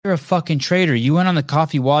You're a fucking traitor. You went on the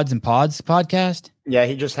Coffee Wads and Pods podcast? Yeah,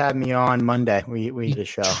 he just had me on Monday. We did a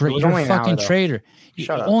show. You're a fucking traitor.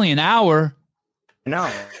 Shut up. Only an hour.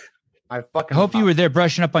 No. I hope you were there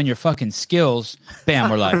brushing up on your fucking skills. Bam,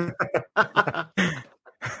 we're live.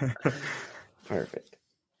 Perfect.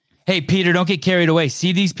 Hey, Peter, don't get carried away.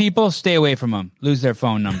 See these people? Stay away from them. Lose their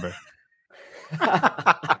phone number.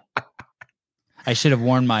 I should have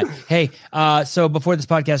worn my. Hey, so before this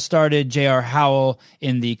podcast started, J.R. Howell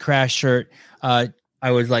in the Crash shirt, I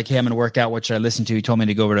was like, hey, I'm going to work out what should I listen to. He told me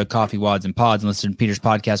to go over to Coffee Wads and Pods and listen to Peter's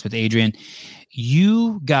podcast with Adrian.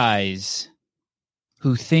 You guys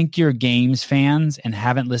who think you're games fans and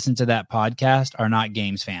haven't listened to that podcast are not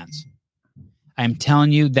games fans. I'm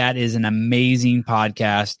telling you, that is an amazing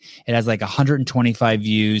podcast. It has like 125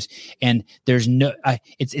 views, and there's no.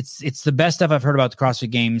 It's the best stuff I've heard about the CrossFit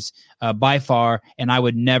Games by far. And I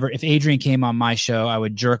would never, if Adrian came on my show, I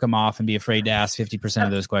would jerk him off and be afraid to ask 50% of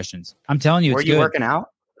those questions. I'm telling you, were it's you good. Working out,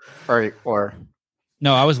 or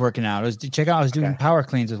no? I was working out. I was doing power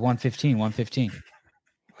cleans with 115.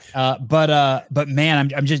 But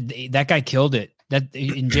man, I'm just, that guy killed it. That,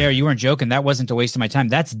 and JR, you weren't joking. That wasn't a waste of my time.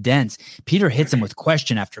 That's dense. Peter hits him with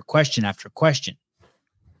question after question after question.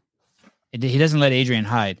 He doesn't let Adrian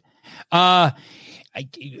hide. I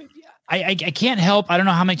can't help. I don't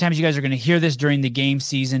know how many times you guys are going to hear this during the game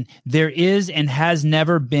season. There is and has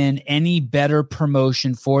never been any better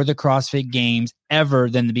promotion for the CrossFit Games ever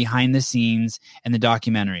than the behind the scenes and the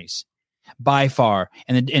documentaries. By far.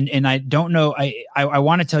 And I don't know. I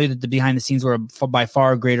want to tell you that the behind the scenes were by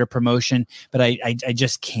far a greater promotion, but I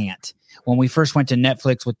just can't. When we first went to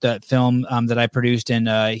Netflix with the film that I produced and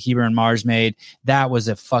Heber and Mars made, that was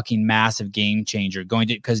a fucking massive game changer.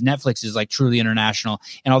 Because Netflix is like truly international,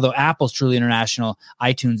 and although Apple's truly international,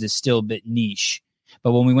 iTunes is still a bit niche.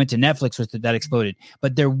 But when we went to Netflix with it, that exploded.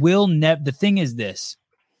 But the thing is this.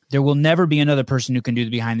 There will never be another person who can do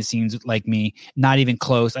the behind the scenes like me, not even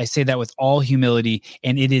close. I say that with all humility.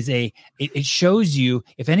 And it shows you,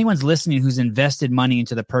 if anyone's listening who's invested money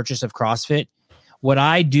into the purchase of CrossFit, what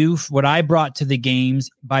I brought to the games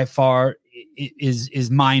by far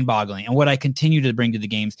is mind boggling, and what I continue to bring to the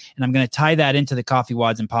games. And I'm going to tie that into the Coffee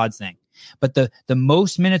Wads and Pods thing. But the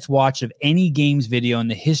most minutes watched of any games video in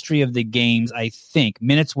the history of the games, I think,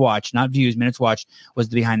 minutes watched, not views, minutes watched, was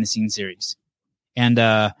the behind the scenes series. And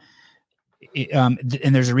there's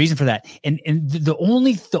a reason for that. And the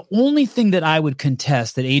only thing that I would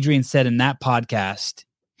contest that Adrian said in that podcast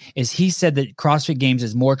is he said that CrossFit Games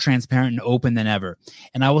is more transparent and open than ever.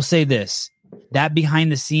 And I will say this, that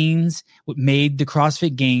behind the scenes made the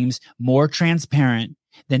CrossFit Games more transparent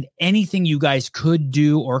than anything you guys could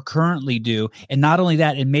do or currently do. And not only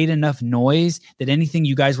that, it made enough noise that anything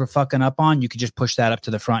you guys were fucking up on, you could just push that up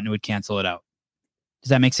to the front and it would cancel it out. Does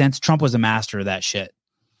that make sense? Trump was a master of that shit.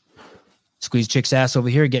 Squeeze chick's ass over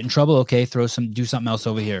here, get in trouble. Okay, do something else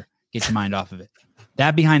over here. Get your mind off of it.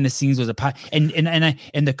 That behind the scenes was and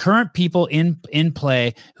the current people in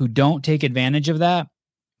play who don't take advantage of that,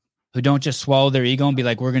 who don't just swallow their ego and be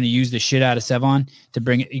like, we're going to use the shit out of Sevon to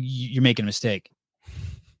bring it. You're making a mistake.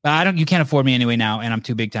 But you can't afford me anyway now, and I'm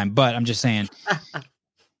too big time. But I'm just saying.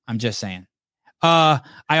 I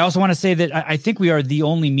also want to say that I think we are the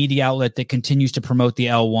only media outlet that continues to promote the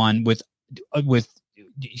L1 with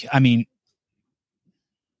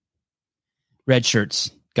red shirts.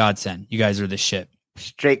 Godsend. You guys are the shit.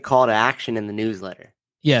 Straight call to action in the newsletter.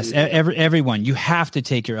 Yes, everyone, you have to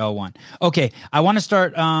take your L1. Okay, I want to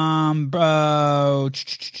start.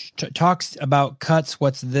 Talks about cuts.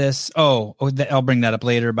 What's this? I'll bring that up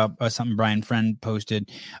later about something Brian Friend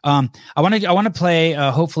posted. I want to play.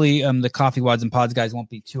 Hopefully, the Coffee Wads and Pods guys won't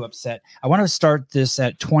be too upset. I want to start this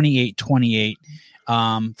at 28:28.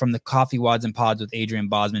 From the Coffee Wads and Pods with Adrian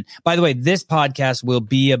Bosman. By the way, this podcast will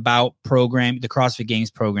be about the CrossFit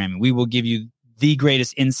Games programming. We will give you the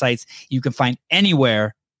greatest insights you can find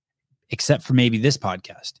anywhere, except for maybe this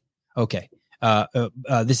podcast. Okay.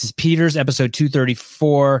 This is Peter's episode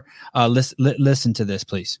 234. Listen to this,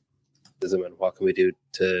 please. And what can we do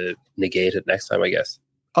to negate it next time, I guess?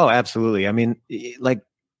 Oh, absolutely. I mean, like,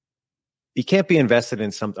 you can't be invested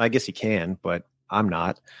in something. I guess you can, but I'm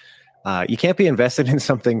not. You can't be invested in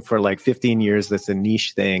something for like 15 years that's a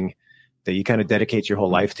niche thing that you kind of dedicate your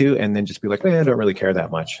whole life to, and then just be like, man, I don't really care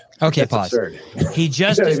that much. Okay, that's pause. Absurd. He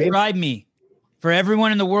just described me. For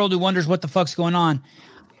everyone in the world who wonders what the fuck's going on.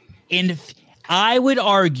 And I would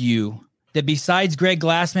argue that besides Greg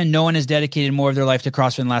Glassman, no one has dedicated more of their life to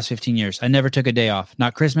CrossFit in the last 15 years. I never took a day off.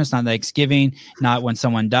 Not Christmas, not Thanksgiving, not when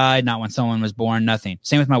someone died, not when someone was born, nothing.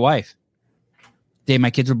 Same with my wife. The day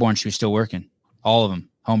my kids were born, she was still working. All of them.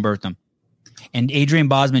 Home birthed them. And Adrian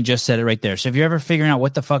Bosman just said it right there. So if you're ever figuring out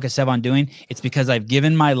what the fuck is Sevon doing, it's because I've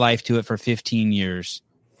given my life to it for 15 years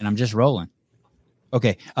and I'm just rolling.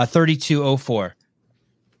 Okay. 3204.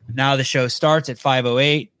 Now the show starts at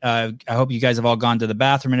 5:08. I hope you guys have all gone to the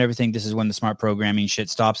bathroom and everything. This is when the smart programming shit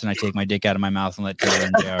stops and I take my dick out of my mouth and let Taylor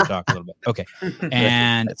and JR talk a little bit. Okay.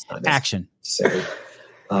 And action.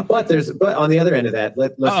 But on the other end of that,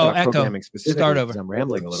 let's talk echo. programming specifically. Start over. I'm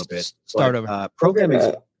rambling a little bit. Start over.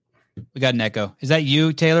 Programming. We got an echo. Is that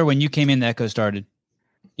you, Taylor? When you came in, the echo started.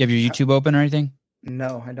 You have your YouTube open or anything?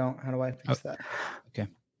 No, I don't. How do I fix that? Okay.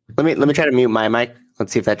 Let me try to mute my mic.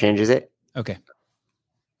 Let's see if that changes it. Okay.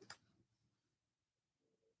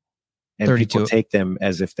 And 32. people take them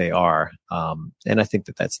as if they are, and I think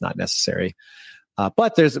that that's not necessary.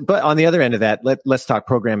 But on the other end of that, let's talk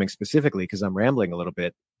programming specifically because I'm rambling a little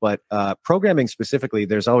bit. But programming specifically,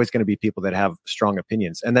 there's always going to be people that have strong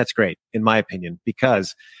opinions, and that's great in my opinion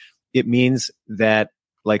because it means that,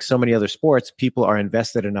 like so many other sports, people are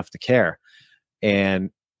invested enough to care.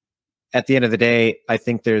 And at the end of the day, I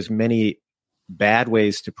think there's many bad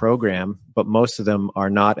ways to program, but most of them are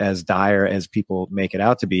not as dire as people make it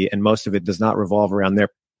out to be, and most of it does not revolve around their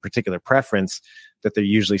particular preference that they're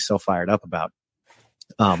usually so fired up about.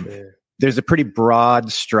 There's a pretty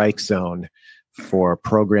broad strike zone for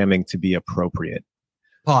programming to be appropriate.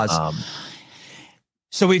 Pause.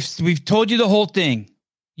 So we've told you the whole thing.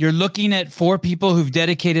 You're looking at 4 people who've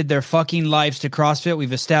dedicated their fucking lives to CrossFit.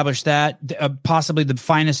 We've established that. Possibly the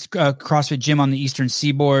finest CrossFit gym on the Eastern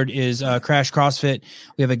Seaboard is Crash CrossFit.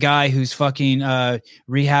 We have a guy who's fucking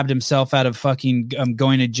rehabbed himself out of fucking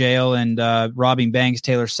going to jail and robbing banks,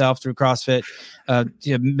 Taylor Self, through CrossFit.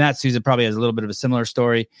 Matt Souza probably has a little bit of a similar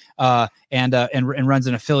story, and runs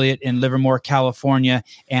an affiliate in Livermore, California,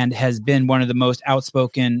 and has been one of the most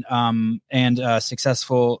outspoken and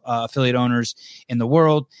successful affiliate owners in the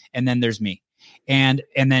world. And then there's me. And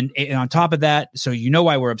then on top of that, so you know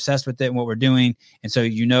why we're obsessed with it and what we're doing. And so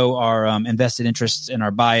you know our invested interests and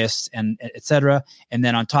our bias and et cetera. And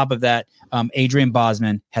then on top of that, Adrian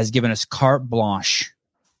Bosman has given us carte blanche.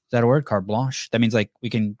 Is that a word? Carte blanche? That means like we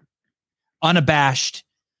can unabashed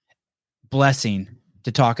blessing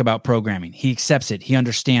to talk about programming. He accepts it. He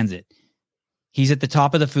understands it. He's at the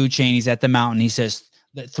top of the food chain. He's at the mountain. He says,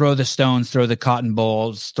 throw the stones, throw the cotton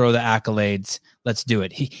balls, throw the accolades. Let's do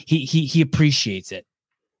it. He appreciates it.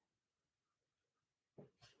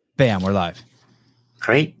 Bam, we're live.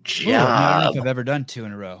 Great job. Ooh, I don't know if I've ever done 2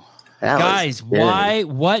 in a row. Guys,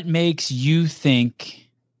 what makes you think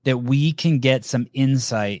that we can get some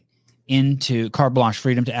insight into carte blanche,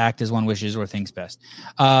 freedom to act as one wishes or thinks best?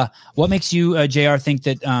 What makes you, JR, think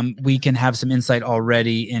that we can have some insight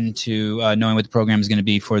already into knowing what the program is going to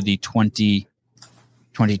be for the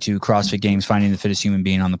 2022 CrossFit Games, finding the fittest human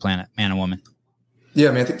being on the planet, man and woman? Yeah,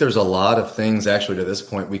 I mean, I think there's a lot of things actually to this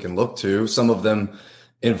point we can look to. Some of them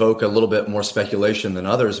invoke a little bit more speculation than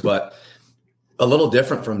others, but a little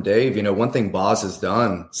different from Dave. You know, one thing Boz has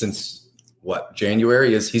done since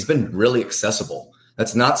January is he's been really accessible.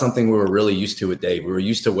 That's not something we were really used to with Dave. We were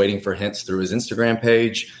used to waiting for hints through his Instagram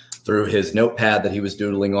page, through his notepad that he was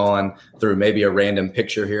doodling on, through maybe a random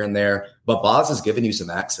picture here and there. But Boz has given you some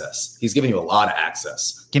access. He's giving you a lot of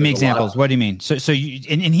access. Give me examples. What do you mean? So you,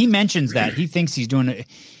 and he mentions that he thinks he's doing it.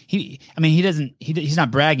 He's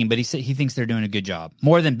not bragging, but he thinks they're doing a good job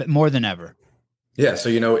more than ever. Yeah. So,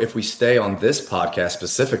 if we stay on this podcast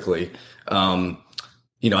specifically,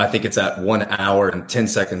 I think it's at 1 hour and 10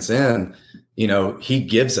 seconds in, he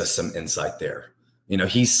gives us some insight there.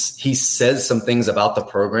 He says some things about the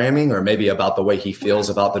programming or maybe about the way he feels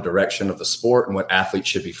about the direction of the sport and what athletes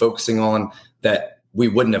should be focusing on that we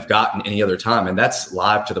wouldn't have gotten any other time. And that's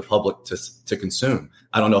live to the public to consume.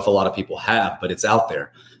 I don't know if a lot of people have, but it's out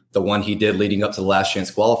there. The one he did leading up to the Last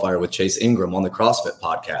Chance qualifier with Chase Ingram on the CrossFit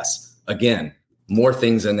podcast. Again, more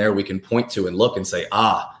things in there we can point to and look and say,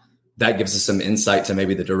 that gives us some insight to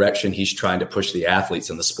maybe the direction he's trying to push the athletes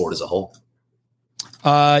and the sport as a whole.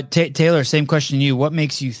 Taylor, same question to you. What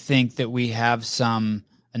makes you think that we have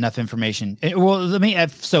enough information? Well, let me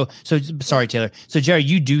so sorry, Taylor. So Jerry,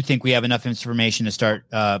 you do think we have enough information to start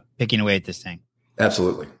picking away at this thing?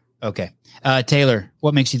 Absolutely. Okay. Taylor,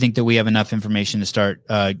 what makes you think that we have enough information to start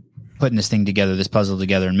putting this thing together, this puzzle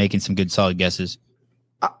together, and making some good solid guesses?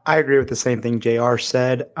 I agree with the same thing JR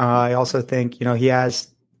said. I also think,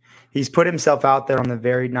 he's put himself out there on the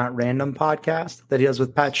Very Not Random podcast that he does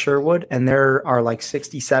with Pat Sherwood. And there are like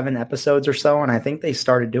 67 episodes or so. And I think they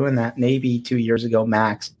started doing that maybe 2 years ago,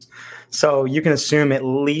 max. So you can assume at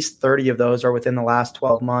least 30 of those are within the last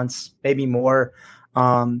 12 months, maybe more.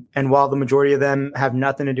 And while the majority of them have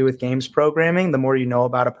nothing to do with games programming, the more you know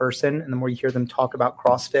about a person and the more you hear them talk about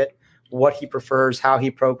CrossFit, what he prefers, how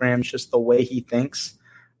he programs, just the way he thinks.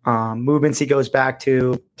 Movements he goes back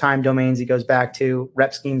to, time domains he goes back to,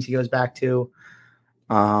 rep schemes he goes back to.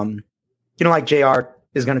 Like JR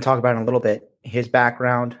is going to talk about in a little bit, his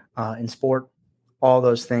background in sport, all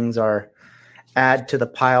those things add to the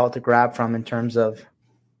pile to grab from in terms of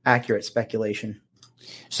accurate speculation.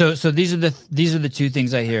 So these are the two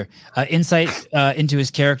things I hear: insight into his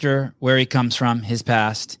character, where he comes from, his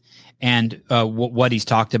past, and what he's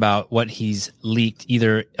talked about, what he's leaked,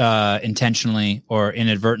 either intentionally or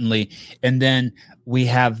inadvertently. And then we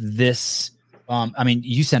have this.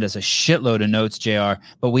 You sent us a shitload of notes, JR,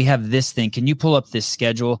 but we have this thing. Can you pull up this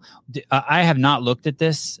schedule? I have not looked at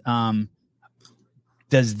this.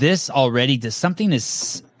 Does something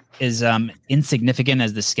as insignificant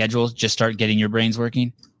as the schedules just start getting your brains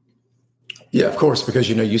working? Yeah, of course, because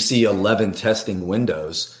you see 11 testing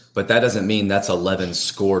windows, but that doesn't mean that's 11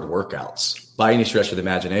 scored workouts by any stretch of the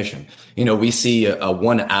imagination. We see a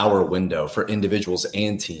 1 hour window for individuals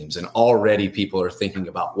and teams, and already people are thinking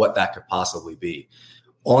about what that could possibly be.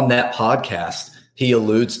 On that podcast, he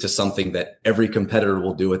alludes to something that every competitor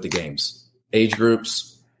will do at the games: age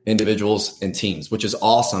groups, individuals, and teams, which is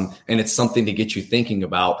awesome. And it's something to get you thinking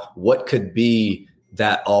about what could be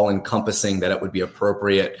that all-encompassing, that it would be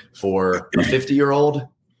appropriate for a 50-year-old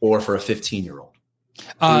or for a 15-year-old.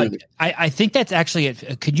 I think that's actually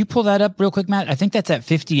could you pull that up real quick, Matt? I think that's at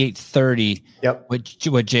 5830. Yep.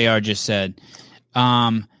 What JR just said.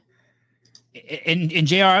 In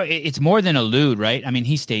JR, it's more than allude, right? I mean,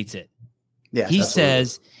 he states it. Yeah. He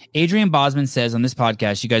says, Adrian Bosman says on this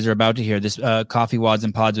podcast, you guys are about to hear this, Coffee Wads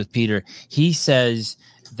and Pods with Peter. He says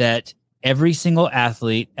that every single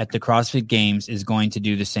athlete at the CrossFit Games is going to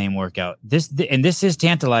do the same workout. This is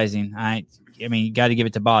tantalizing. I mean, you got to give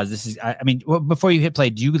it to Boz. Before you hit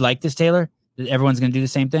play, do you like this, Taylor? That everyone's going to do the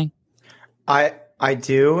same thing? I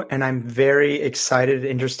do, and I'm very excited,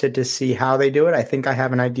 interested to see how they do it. I think I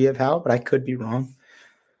have an idea of how, but I could be wrong.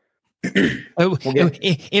 It'll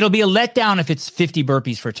be a letdown if it's 50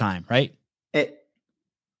 burpees for time, right?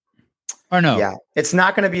 Or no? Yeah, it's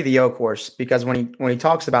not going to be the yoke horse, because when he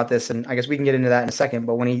talks about this, and I guess we can get into that in a second,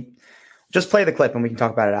 but when he just play the clip and we can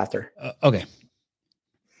talk about it after. Okay.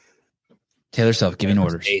 Taylor Self giving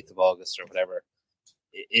orders. 8th of August or whatever.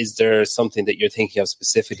 Is there something that you're thinking of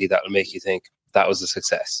specifically that will make you think that was a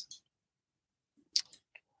success?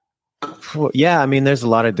 Well, yeah, I mean, there's a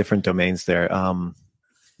lot of different domains there.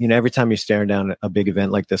 Every time you're staring down a big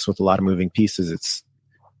event like this with a lot of moving pieces,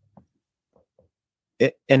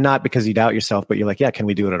 and not because you doubt yourself, but you're like, yeah, can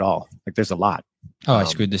we do it at all? Like, there's a lot. Oh, I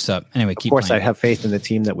screwed this up. Anyway, keep Of course, playing. I have faith in the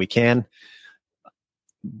team that we can.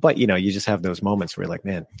 But, you just have those moments where you're like,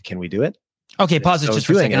 man, can we do it? Okay, pause this just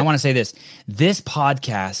for a second. I I want to say this. This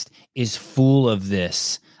podcast is full of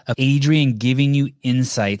this, of Adrian giving you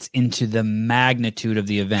insights into the magnitude of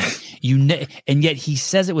the event. And yet he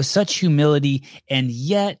says it with such humility, and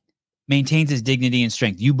yet maintains his dignity and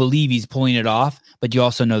strength. You believe he's pulling it off, but you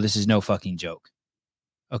also know this is no fucking joke.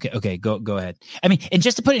 Okay, go ahead. I mean, and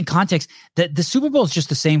just to put it in context, the Super Bowl is just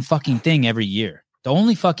the same fucking thing every year. The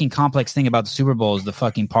only fucking complex thing about the Super Bowl is the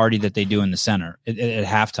fucking party that they do in the center at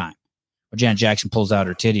halftime, or Janet Jackson pulls out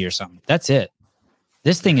her titty or something. That's it.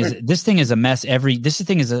 This thing is a mess. This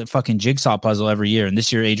thing is a fucking jigsaw puzzle every year, and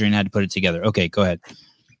this year Adrian had to put it together. Okay, go ahead.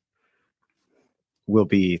 Will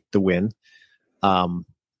be the win.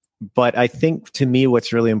 But I think, to me,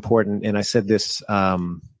 what's really important, and I said this, I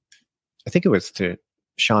think it was to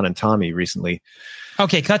Sean and Tommy recently.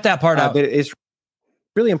 Okay, cut that part out. But it's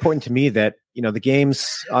really important to me that, the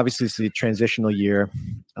games, obviously, it's a transitional year.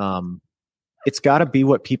 It's got to be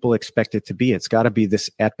what people expect it to be. It's got to be this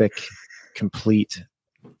epic, complete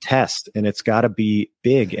test, and it's got to be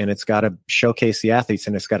big, and it's got to showcase the athletes,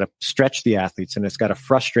 and it's got to stretch the athletes, and it's got to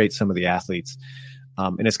frustrate some of the athletes.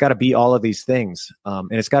 And it's got to be all of these things.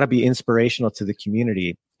 And it's got to be inspirational to the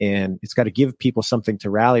community, and it's got to give people something to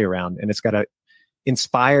rally around, and it's got to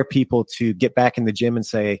inspire people to get back in the gym and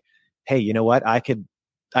say, hey, you know what? I could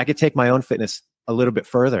take my own fitness a little bit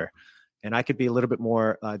further, and I could be a little bit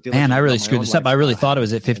more diligent. Man, I really screwed this up. I really thought it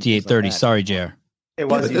was at 58:30. Like Sorry, JR. It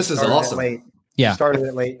was. This is awesome. Late. Yeah. Started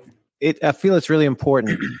it late. I feel it's really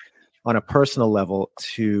important on a personal level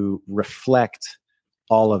to reflect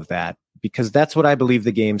all of that, because that's what I believe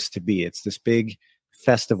the games to be. It's this big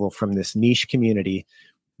festival from this niche community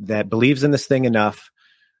that believes in this thing enough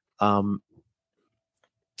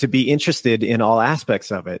to be interested in all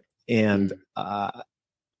aspects of it. And I'm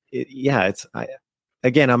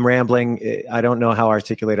rambling. I don't know how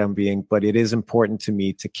articulate I'm being, but it is important to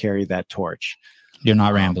me to carry that torch. You're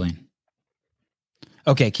not rambling.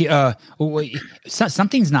 Okay.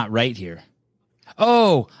 Something's not right here.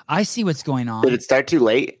 Oh, I see what's going on. Did it start too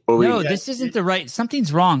late? Or No, this isn't the right.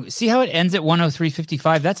 Something's wrong. See how it ends at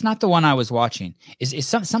 103.55? That's not the one I was watching.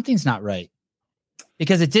 Something's not right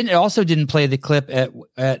because it also didn't play the clip at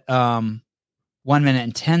 1 minute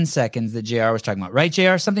and 10 seconds that JR was talking about. Right,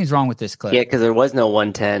 JR? Something's wrong with this clip. Yeah, because there was no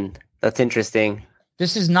 110. That's interesting.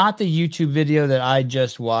 This is not the YouTube video that I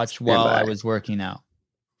just watched while I was working out.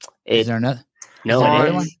 Is there another? No,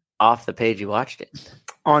 it is off the page you watched it.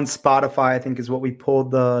 On Spotify, I think is what we pulled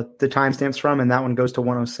the timestamps from, and that one goes to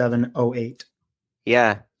 107.08.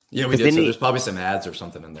 Yeah. Yeah, we did. So there's probably some ads or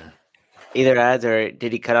something in there. Either ads or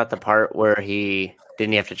did he cut out the part where didn't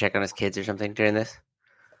he have to check on his kids or something during this?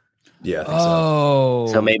 Yeah, I think so.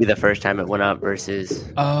 So maybe the first time it went up versus.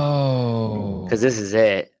 Because this is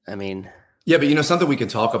it. I mean. Yeah, but something we can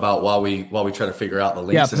talk about while we try to figure out the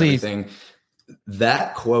links and everything.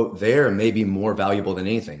 That quote there may be more valuable than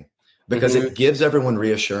anything because it gives everyone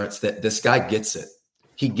reassurance that this guy gets it.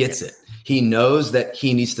 He gets it. He knows that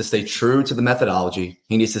he needs to stay true to the methodology.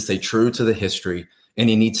 He needs to stay true to the history, and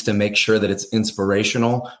he needs to make sure that it's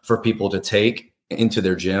inspirational for people to take into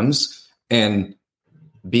their gyms and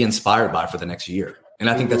be inspired by for the next year. And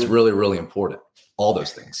I think that's really, really important. All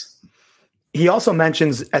those things. He also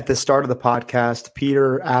mentions at the start of the podcast,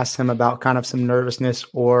 Peter asked him about kind of some nervousness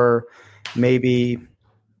or maybe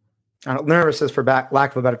nervousness for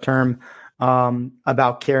lack of a better term,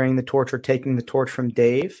 about carrying the torch or taking the torch from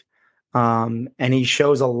Dave. And he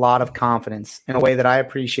shows a lot of confidence in a way that I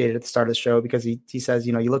appreciated at the start of the show because he says,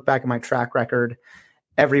 you look back at my track record,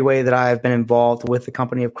 every way that I've been involved with the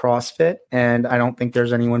company of CrossFit, and I don't think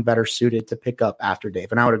there's anyone better suited to pick up after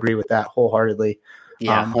Dave. And I would agree with that wholeheartedly.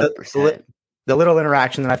 Yeah, 100%. The little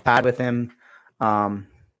interaction that I've had with him, man,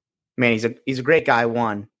 he's a great guy,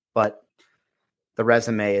 but the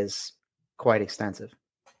resume is quite extensive.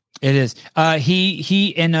 It is. He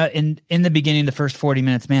in the beginning, the first 40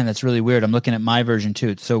 minutes, man, that's really weird. I'm looking at my version too.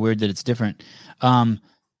 It's so weird that it's different.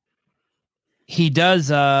 He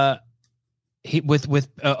does, with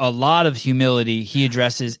a lot of humility, he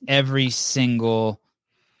addresses every single,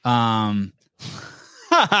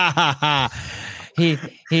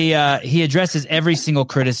 he addresses every single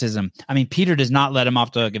criticism. I mean, Peter does not let him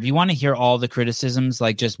off the hook. If you want to hear all the criticisms,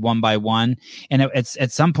 like just one by one, and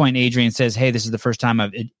at some point, Adrian says, "Hey, this is the first time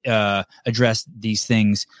I've addressed these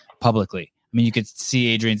things publicly." I mean, you could see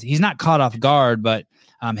Adrian's. He's not caught off guard, but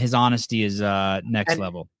his honesty is next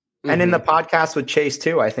level. And in the podcast with Chase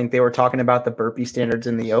too, I think they were talking about the burpee standards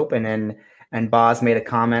in the open, and Boz made a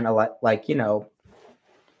comment like,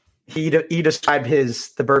 he described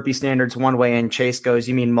the burpee standards one way, and Chase goes,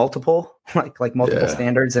 "You mean multiple, like multiple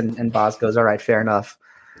standards?" And Boz goes, "All right, fair enough."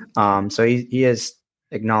 So he is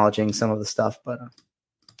acknowledging some of the stuff, but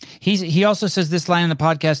he also says this line in the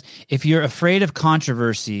podcast: "If you're afraid of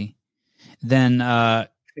controversy, then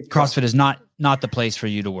CrossFit is not the place for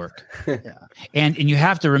you to work." And you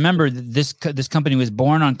have to remember that this company was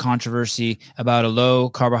born on controversy about a low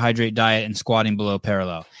carbohydrate diet and squatting below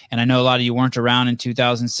parallel. And I know a lot of you weren't around in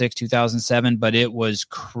 2006, 2007, but it was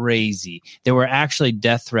crazy. There were actually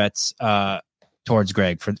death threats towards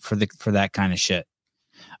Greg for that kind of shit.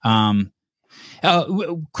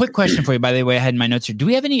 Quick question for you, by the way, I had in my notes here.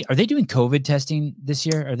 Are they doing COVID testing this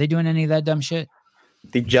year? Are they doing any of that dumb shit?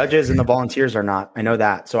 The judges and the volunteers are not. I know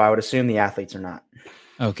that. So I would assume the athletes are not.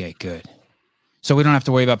 Okay, good. So we don't have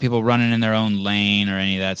to worry about people running in their own lane or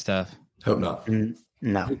any of that stuff? Hope not.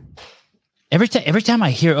 No. Every time I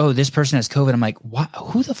hear, "Oh, this person has COVID," I'm like,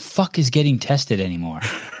 who the fuck is getting tested anymore?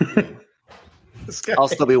 I'll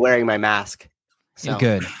still be wearing my mask. So,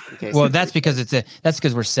 good. Well, that's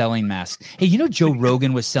because we're selling masks. Hey, Joe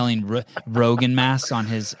Rogan was selling Rogan masks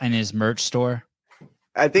in his merch store?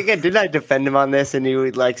 I think I defend him on this, and he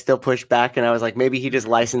would still push back, and I was like, maybe he just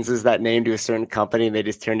licenses that name to a certain company and they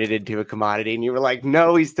just turned it into a commodity. And you were like,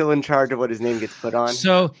 no, he's still in charge of what his name gets put on.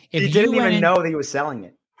 So if he didn't even know that he was selling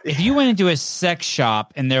it. If you went into a sex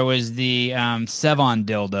shop and there was the Sevon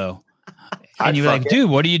dildo, and you were like, "Dude,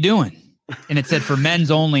 what are you doing?" and it said for men's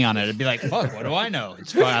only on it, it'd be like, "Fuck, what do I know?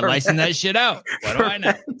 It's fine. I license that shit out. What do I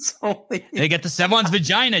know?" They get the Sevon's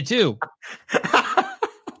vagina too.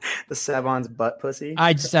 The Sevon's butt pussy.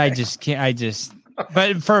 I just can't.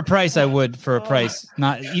 But for a price, I would. For a price,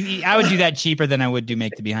 I would do that cheaper than I would do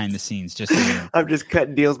make the behind the scenes. Just I'm just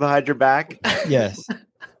cutting deals behind your back. Yes.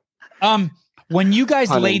 When you guys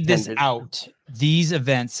laid this out, these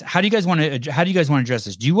events, how do you guys want to address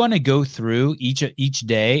this? Do you want to go through each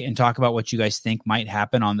day and talk about what you guys think might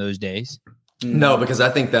happen on those days? No, because I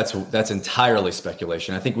think that's entirely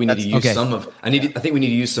speculation. I think we need to use I think we need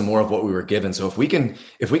to use some more of what we were given. So if we can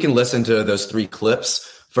listen to those 3 clips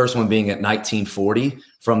First one being at 1940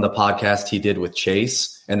 from the podcast he did with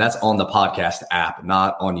Chase. And that's on the podcast app,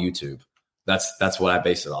 not on YouTube. That's what I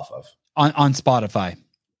base it off of. On Spotify.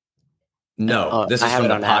 No, this is from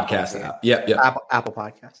the podcast app. Yep. Apple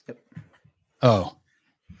Podcast. Yep. Oh.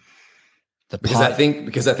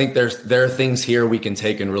 Because I think there are things here we can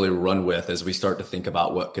take and really run with as we start to think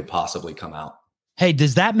about what could possibly come out. Hey,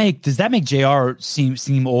 does that make JR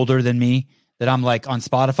seem older than me? That I'm like on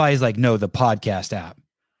Spotify? He's like, no, the podcast app.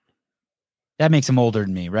 That makes him older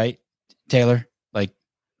than me, right? Taylor, like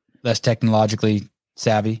less technologically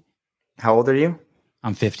savvy. How old are you?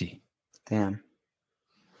 I'm 50. Damn.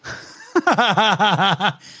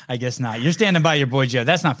 I guess not. You're standing by your boy Joe.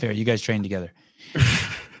 That's not fair. You guys train together.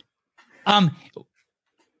 Are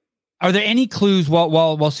there any clues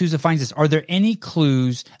while Sousa finds this? Are there any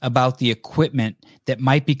clues about the equipment that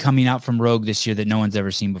might be coming out from Rogue this year that no one's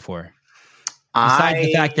ever seen before? Besides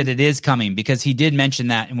the fact that it is coming, because he did mention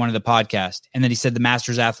that in one of the podcasts, and then he said the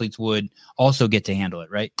Masters athletes would also get to handle it,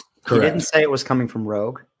 right? Correct. He didn't say it was coming from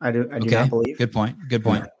Rogue. I do not believe. Good point.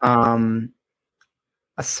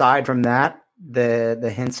 Aside from that,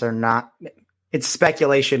 the hints are not. It's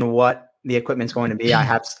speculation what the equipment's going to be. I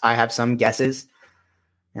have some guesses,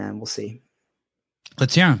 and we'll see.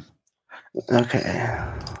 Let's hear them. Okay.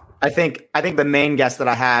 I think the main guess that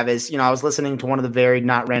I have is, I was listening to one of the Varied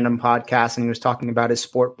Not Random podcasts, and he was talking about his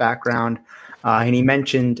sport background, and he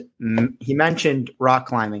mentioned rock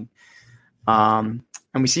climbing, and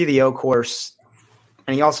we see the O course,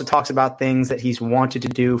 and he also talks about things that he's wanted to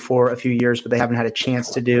do for a few years, but they haven't had a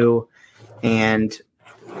chance to do, and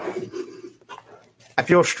I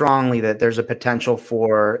feel strongly that there's a potential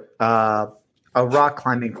for a rock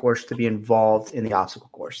climbing course to be involved in the obstacle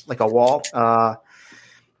course, like a wall.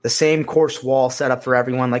 The same course wall set up for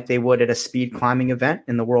everyone like they would at a speed climbing event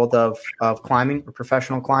in the world of climbing or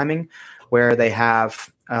professional climbing, where they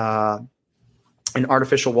have an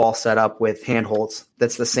artificial wall set up with handholds.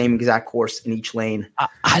 That's the same exact course in each lane.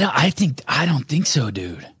 I don't think so,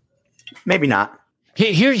 dude. Maybe not.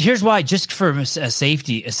 Here's why, just for a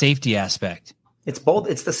safety aspect. It's both.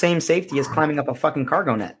 It's the same safety as climbing up a fucking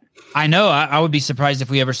cargo net. I know. I would be surprised if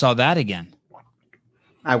we ever saw that again.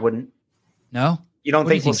 I wouldn't. No? You don't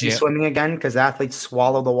think we'll see swimming again because athletes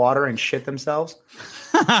swallow the water and shit themselves?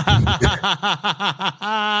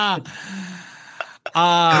 I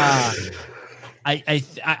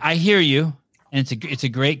hear you, and it's a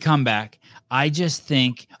great comeback. I just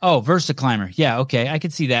think, VersaClimber. Yeah, okay. I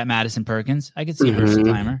could see that, Madison Perkins. I could see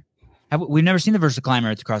VersaClimber. We've never seen the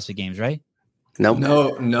VersaClimber at the CrossFit Games, right? Nope.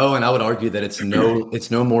 No, and I would argue that it's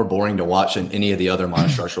no more boring to watch than any of the other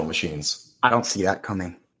monostructural machines. I don't see that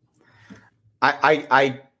coming.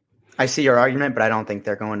 I see your argument, but I don't think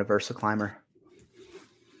they're going to VersaClimber.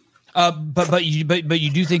 But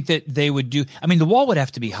you do think that they would do? I mean, the wall would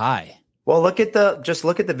have to be high. Well, look at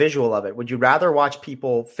the visual of it. Would you rather watch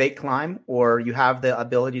people fake climb, or you have the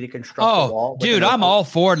ability to construct a wall? Dude, I'm all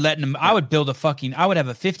for letting them. I would build I would have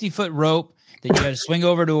a 50-foot rope that you got to swing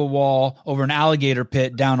over to a wall, over an alligator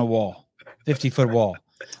pit, down a wall, 50-foot wall.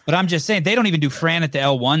 But I'm just saying, they don't even do Fran at the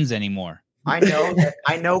L1s anymore.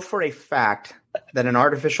 I know for a fact that an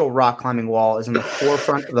artificial rock climbing wall is in the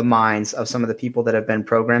forefront of the minds of some of the people that have been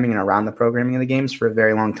programming and around the programming of the games for a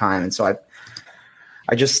very long time. And so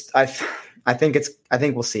I think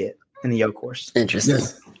we'll see it in the O course. Interesting.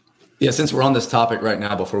 Yeah. Since we're on this topic right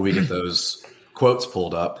now, before we get those quotes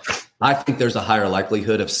pulled up, I think there's a higher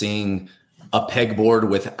likelihood of seeing a pegboard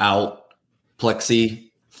without plexi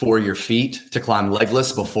for your feet to climb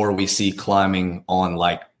legless before we see climbing on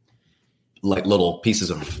like little pieces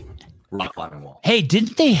of rock climbing wall. Hey,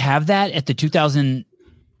 didn't they have that at the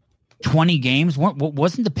 2020 games?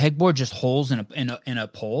 Wasn't the pegboard just holes in a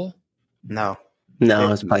pole? No, it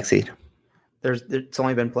was plexi. It's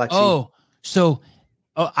only been plexi.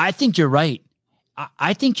 I think you're right.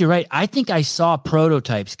 I think you're right. I think I saw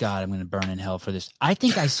prototypes. God, I'm going to burn in hell for this. I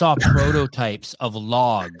think I saw prototypes of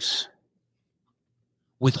logs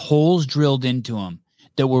with holes drilled into them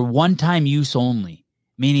that were one-time use only.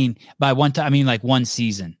 Meaning by one time, I mean like one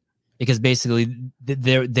season, because basically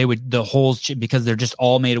the holes, because they're just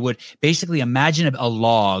all made of wood. Basically, imagine a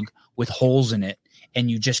log with holes in it,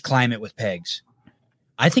 and you just climb it with pegs.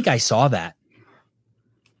 I think I saw that.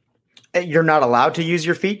 You're not allowed to use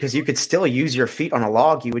your feet because you could still use your feet on a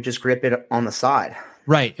log. You would just grip it on the side.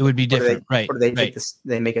 Right. It would be different. Right. Or they make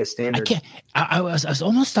it a standard. I was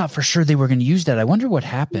almost thought for sure they were going to use that. I wonder what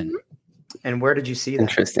happened. And where did you see that?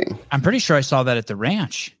 Interesting. I'm pretty sure I saw that at the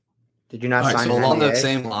ranch. Did you not All right, sign so an along NDA? those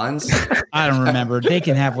same lines, I don't remember. They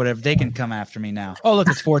can have whatever. They can come after me now. Oh, look,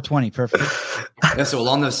 it's 420. Perfect. yeah, so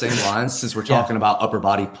along those same lines, since we're talking about upper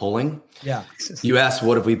body pulling, Yeah. you asked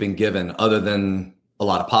what have we been given other than a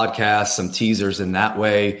lot of podcasts, some teasers in that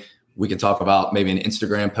way. We can talk about maybe an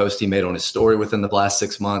Instagram post he made on his story within the last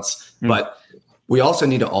 6 months. But we also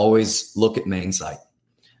need to always look at main site.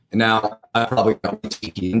 And now I probably got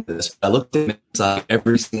too into this, but I looked at main site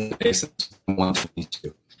every single day since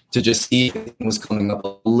 122 to just see if it was coming up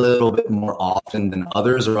a little bit more often than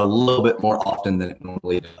others or a little bit more often than it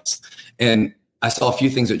normally does. And I saw a few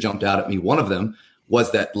things that jumped out at me. One of them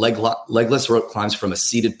was that legless rope climbs from a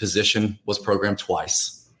seated position was programmed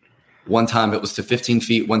twice. One time it was to 15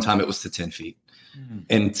 feet, one time it was to 10 feet.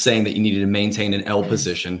 And saying that you needed to maintain an L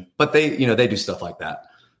position, but they do stuff like that.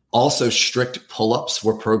 Also, strict pull-ups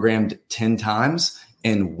were programmed 10 times,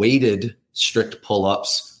 and weighted strict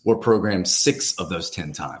pull-ups were programmed 6 of those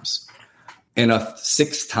 10 times. And a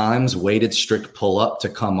 6 times weighted strict pull-up to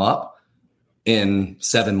come up in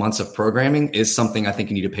 7 months of programming is something I think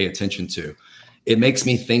you need to pay attention to. It makes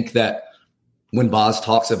me think that when Boz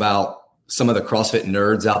talks about some of the CrossFit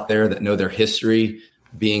nerds out there that know their history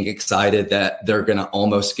being excited that they're going to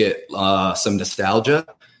almost get some nostalgia.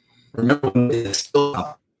 Remember when the skill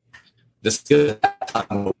at that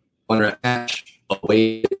time, 1 rep match, a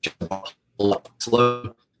weight,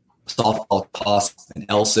 slow, softball toss, an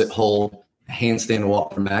L-sit hold, a handstand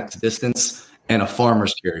walk for max distance, and a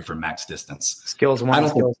farmer's carry for max distance. Skills 1,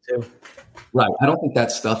 skills 2. Right. I don't think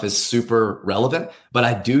that stuff is super relevant, but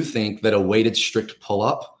I do think that a weighted strict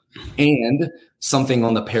pull-up and something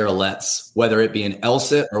on the parallettes, whether it be an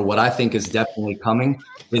L-sit or what I think is definitely coming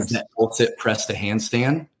is that L-sit press to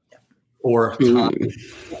handstand or time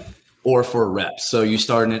or for reps. So you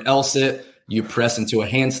start in an L-sit, you press into a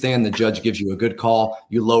handstand, the judge gives you a good call.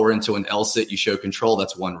 You lower into an L-sit, you show control,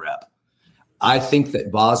 that's 1 rep. I think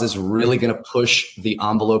that Boz is really going to push the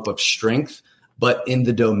envelope of strength, but in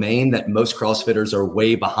the domain that most CrossFitters are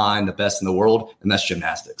way behind the best in the world, and that's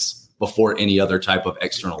gymnastics before any other type of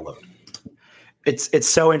external load. It's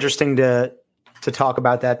so interesting to talk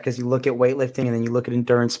about that because you look at weightlifting and then you look at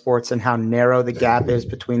endurance sports and how narrow the gap is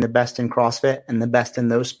between the best in CrossFit and the best in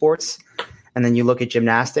those sports. And then you look at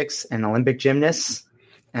gymnastics and Olympic gymnasts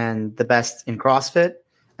and the best in CrossFit,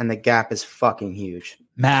 and the gap is fucking huge.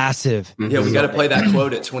 Massive. Yeah, we got to play that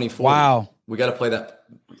quote at 2040. Wow. We got to play that.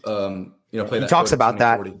 He talks about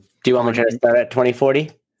that. Do you want me to start at 2040?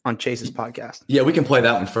 On Chase's podcast. Yeah, we can play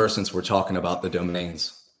that one first since we're talking about the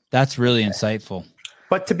domains. That's really insightful.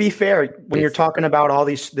 But to be fair, when you're talking about all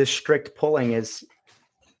this strict pulling, is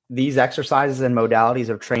these exercises and modalities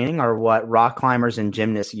of training are what rock climbers and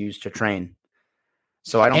gymnasts use to train.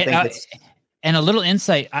 So I don't think it's... And a little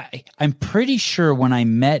insight, I'm pretty sure when I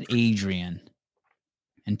met Adrian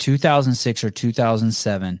in 2006 or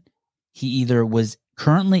 2007, he either was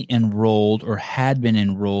currently enrolled or had been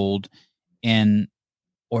enrolled in,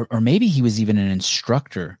 or maybe he was even an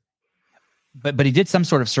instructor, but he did some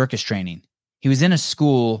sort of circus training. He was in a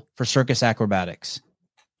school for circus acrobatics.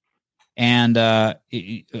 And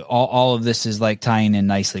all of this is like tying in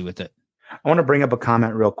nicely with it. I want to bring up a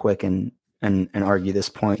comment real quick and argue this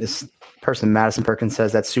point. This person, Madison Perkins,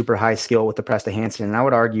 says that's super high skill with the press to handstand. And I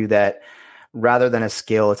would argue that rather than a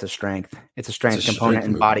skill, it's a strength. It's a strength component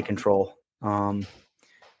and body control.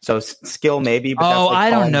 So skill maybe. But I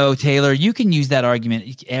don't know, Taylor. You can use that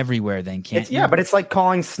argument everywhere then, can't you? Yeah, but it's like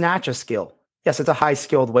calling snatch a skill. Yes, it's a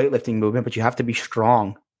high-skilled weightlifting movement, but you have to be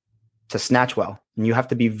strong to snatch well. And you have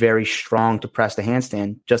to be very strong to press the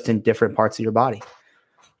handstand just in different parts of your body.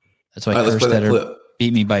 That's why Kerstetter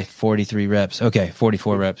beat me by 43 reps. Okay,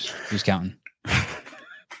 44 reps. Who's counting?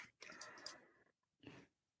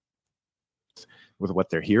 With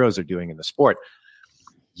what their heroes are doing in the sport.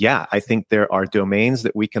 Yeah, I think there are domains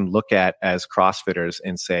that we can look at as CrossFitters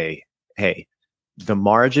and say, hey, the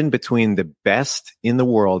margin between the best in the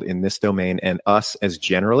world in this domain and us as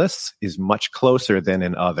generalists is much closer than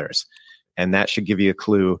in others. And that should give you a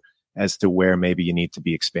clue as to where maybe you need to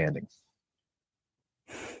be expanding.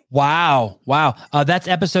 Wow. That's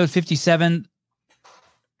episode 57.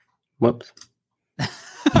 Whoops.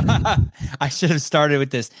 I should have started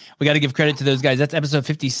with this. We got to give credit to those guys. That's episode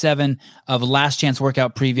 57 of Last Chance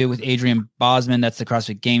Workout Preview with Adrian Bosman. That's the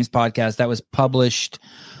CrossFit Games podcast. That was published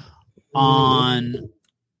on...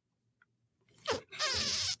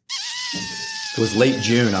 It was late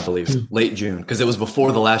June, I believe. Late June, because it was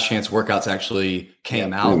before the Last Chance Workouts actually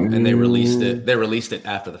came out, and they released it. They released it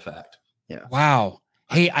after the fact. Yeah. Wow.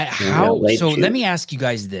 Hey, let me ask you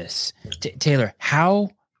guys this, Taylor.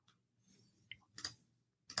 How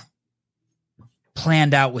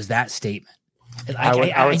planned out was that statement?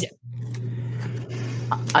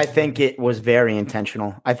 I think it was very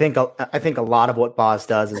intentional. I think a lot of what Boz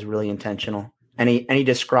does is really intentional, and he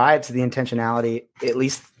describes the intentionality, at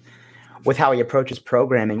least with how he approaches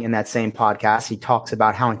programming in that same podcast. He talks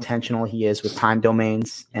about how intentional he is with time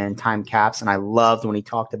domains and time caps, and I loved when he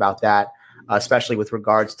talked about that, especially with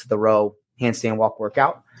regards to the row handstand walk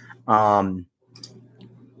workout,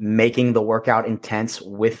 making the workout intense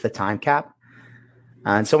with the time cap.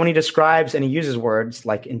 And so when he describes, and he uses words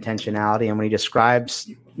like intentionality, and when he describes,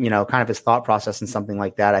 kind of his thought process and something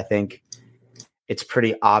like that, I think it's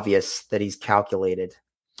pretty obvious that he's calculated.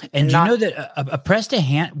 And do you know that a press to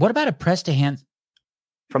hand? What about a press to hand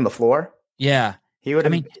from the floor? Yeah, he would.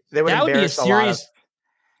 That would be a serious.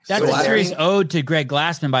 That's a serious ode to Greg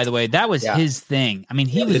Glassman, by the way. That was his thing. I mean,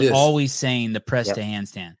 he was always saying the press to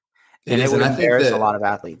handstand, and it would embarrass a lot of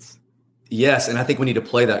athletes. Yes, and I think we need to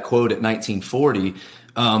play that quote at 1940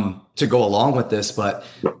 to go along with this. But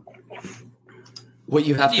what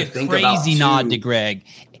you have to think about, crazy nod to Greg.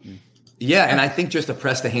 Yeah, and I think just a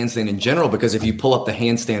press to handstand in general, because if you pull up the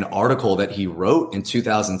handstand article that he wrote in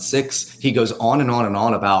 2006, he goes on and on and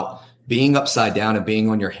on about being upside down and being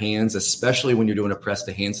on your hands, especially when you're doing a press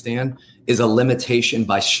to handstand, is a limitation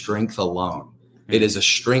by strength alone. It is a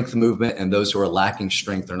strength movement, and those who are lacking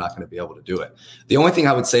strength are not going to be able to do it. The only thing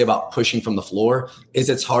I would say about pushing from the floor is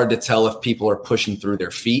it's hard to tell if people are pushing through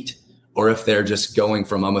their feet or if they're just going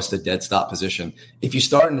from almost a dead stop position. If you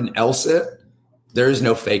start in an L-sit, there is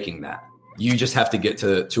no faking that. You just have to get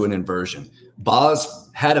to an inversion. Boz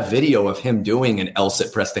had a video of him doing an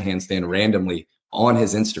L-sit press to handstand randomly on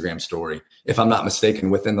his Instagram story, if I'm not mistaken,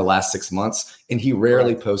 within the last 6 months, and he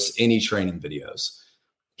rarely posts any training videos.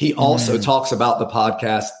 He also talks about the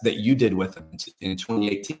podcast that you did with him in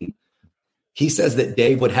 2018. He says that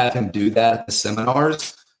Dave would have him do that at the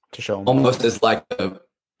seminars to show him, almost as like a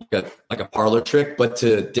parlor trick, but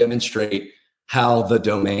to demonstrate how the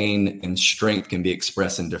domain and strength can be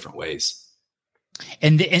expressed in different ways.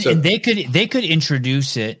 And they could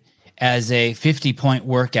introduce it as a 50-point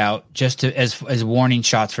workout just as warning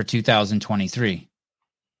shots for 2023.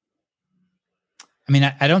 I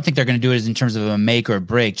mean, I don't think they're going to do it in terms of a make or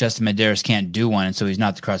break. Justin Medeiros can't do one, and so he's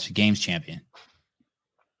not the CrossFit Games champion.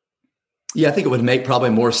 Yeah, I think it would make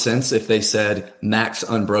probably more sense if they said max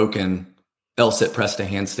unbroken L-sit press to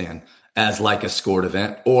handstand as like a scored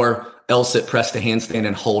event, or L-sit press to handstand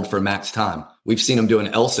and hold for max time. We've seen them do an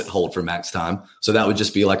L-sit hold for max time, so that would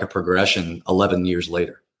just be like a progression 11 years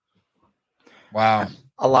later. Wow.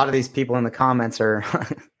 A lot of these people in the comments are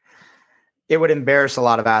it would embarrass a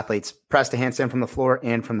lot of athletes. Press to handstand from the floor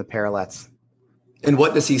and from the parallettes. And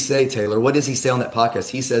what does he say, Taylor? What does he say on that podcast?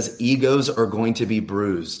 He says egos are going to be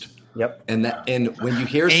bruised. Yep. And when you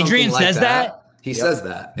hear Adrian something like says that, he says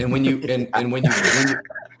that. And when you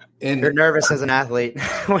you're nervous as an athlete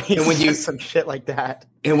when you some shit like that.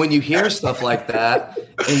 And when you hear stuff like that,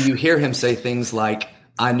 and you hear him say things like,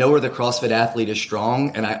 I know where the CrossFit athlete is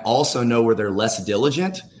strong, and I also know where they're less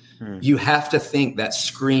diligent, you have to think that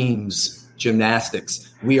screams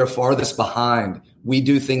gymnastics. We are farthest behind. We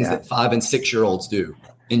do things that 5 and 6 year olds do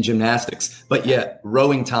in gymnastics, but yet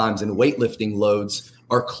rowing times and weightlifting loads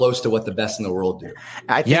are close to what the best in the world do.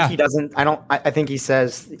 I think he doesn't. I think he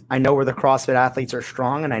says, I know where the CrossFit athletes are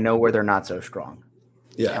strong, and I know where they're not so strong.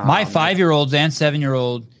 Yeah. My 5-year-olds and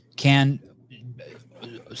 7-year-old can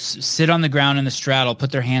sit on the ground in the straddle,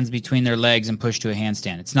 put their hands between their legs, and push to a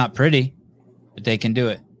handstand. It's not pretty, but they can do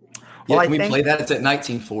it. Yeah, we play that? It's at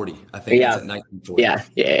 1940. I think it's at 1940.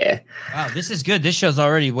 Yeah. Wow, this is good. This show's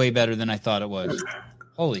already way better than I thought it was.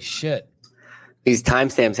 Holy shit. These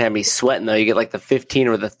timestamps have me sweating, though. You get like the 15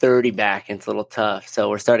 or the 30 back, and it's a little tough. So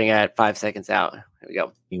we're starting at 5 seconds out. Here we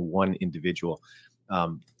go. One individual.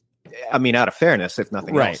 I mean, out of fairness, if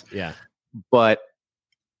nothing else. Yeah. But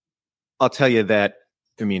I'll tell you that,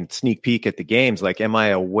 I mean, sneak peek at the games. Like, am I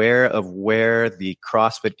aware of where the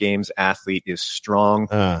CrossFit Games athlete is strong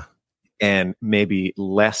and maybe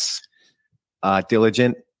less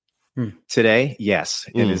diligent today? Yes.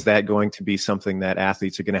 And is that going to be something that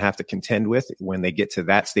athletes are going to have to contend with when they get to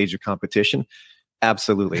that stage of competition?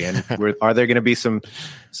 Absolutely. And are there going to be some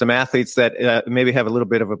athletes that maybe have a little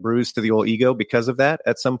bit of a bruise to the old ego because of that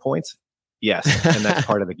at some points? Yes. And that's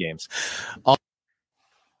part of the games.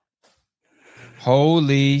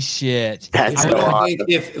 Holy shit. That's so awesome.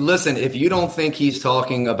 If you don't think he's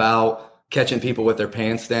talking about catching people with their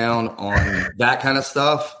pants down on that kind of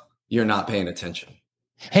stuff, you're not paying attention.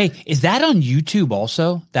 Hey, is that on YouTube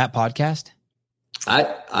also, that podcast?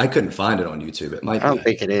 I couldn't find it on YouTube. It might. I don't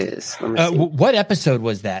think it is. Let me see. What episode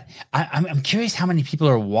was that? I'm curious how many people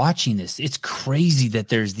are watching this. It's crazy that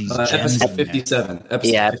there's these gems. Episode 57.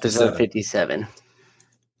 Episode 57.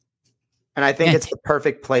 And I think it's the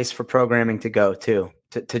perfect place for programming to go too,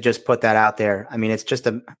 to just put that out there. I mean, it's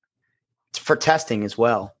for testing as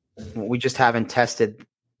well. We just haven't tested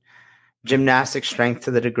gymnastic strength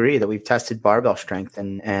to the degree that we've tested barbell strength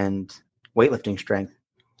and weightlifting strength.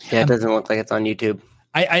 Yeah, it doesn't look like it's on YouTube.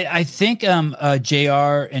 I think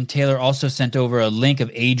JR and Taylor also sent over a link of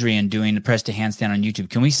Adrian doing the press to handstand on YouTube.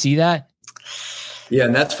 Can we see that? Yeah,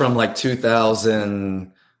 and that's from like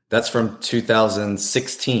 2000. That's from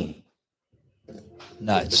 2016.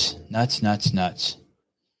 Nuts.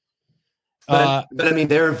 But I mean,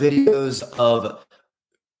 there are videos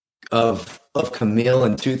of Camille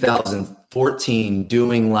in 2014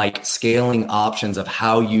 doing like scaling options of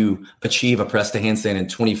how you achieve a press to handstand in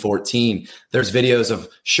 2014. There's videos of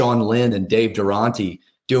Sean Lynn and Dave Durante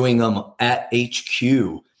doing them at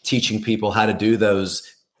HQ, teaching people how to do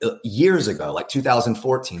those years ago, like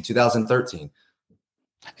 2014, 2013.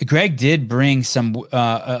 Greg did bring some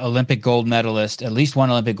Olympic gold medalist, at least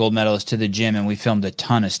one Olympic gold medalist, to the gym, and we filmed a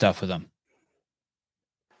ton of stuff with him.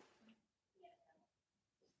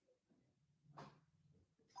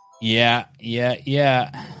 Yeah.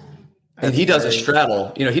 And he does a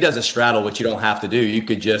straddle. He does a straddle, which you don't have to do. You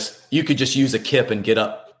could just use a kip and get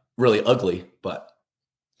up really ugly. But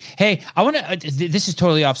hey, I want to. This is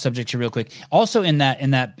totally off subject here, real quick. Also, in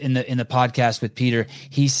the podcast with Peter,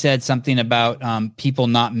 he said something about people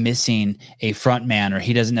not missing a front man, or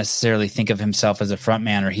he doesn't necessarily think of himself as a front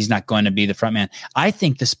man, or he's not going to be the front man. I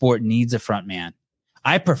think the sport needs a front man.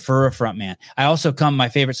 I prefer a front man. I also my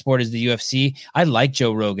favorite sport is the UFC. I like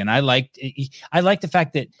Joe Rogan. I like the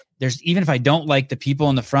fact that even if I don't like the people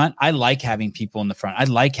in the front, I like having people in the front. I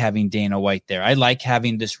like having Dana White there. I like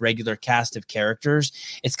having this regular cast of characters.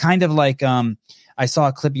 It's kind of like, I saw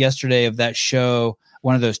a clip yesterday of that show,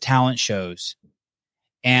 one of those talent shows.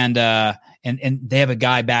 And they have a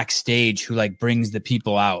guy backstage who like brings the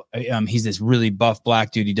people out. He's this really buff black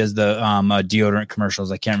dude. He does the deodorant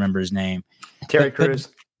commercials. I can't remember his name. Terry Crews.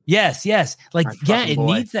 Yes. Like, yeah, it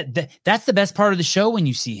boy. needs that. That's the best part of the show when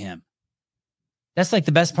you see him. That's like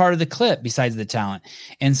the best part of the clip besides the talent.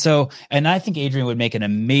 And I think Adrian would make an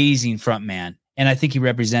amazing front man. And I think he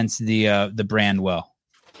represents the brand well.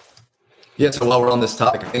 Yeah. So while we're on this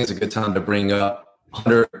topic, I think it's a good time to bring up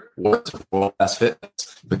 100 words of world-class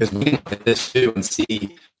fitness, because we can look at this too and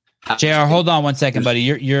see. JR, hold on 1 second, buddy.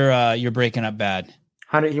 You're breaking up bad.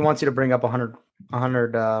 100. He wants you to bring up 100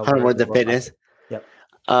 words of fitness. Yep.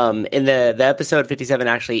 And the episode 57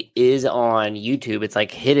 actually is on YouTube. It's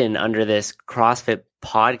like hidden under this CrossFit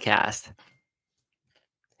podcast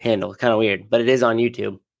handle. Kind of weird, but it is on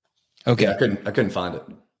YouTube. Okay. Yeah, I couldn't find it.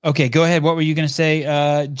 Okay, go ahead. What were you going to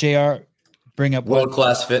say, JR? Bring up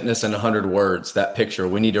world-class fitness in 100 words. That picture.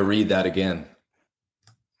 We need to read that again.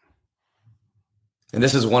 And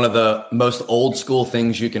this is one of the most old school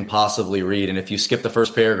things you can possibly read. And if you skip the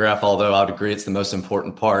first paragraph, although I would agree it's the most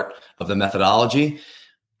important part of the methodology,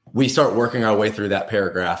 we start working our way through that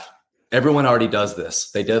paragraph. Everyone already does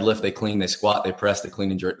this. They deadlift, they clean, they squat, they press, they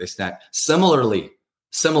clean and jerk, they snatch. Similarly.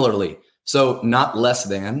 So not less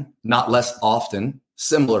than, not less often,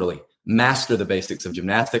 similarly, master the basics of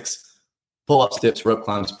gymnastics, pull-ups, dips, rope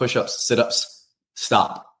climbs, push-ups, sit-ups,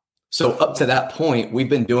 stop. So up to that point, we've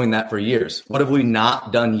been doing that for years. What have we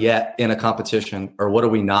not done yet in a competition, or what are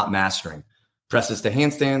we not mastering? Presses to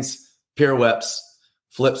handstands, pirouettes,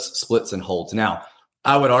 flips, splits, and holds. Now,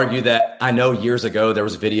 I would argue that I know years ago there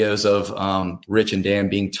was videos of Rich and Dan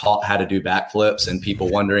being taught how to do backflips and people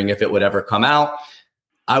wondering if it would ever come out.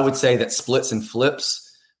 I would say that splits and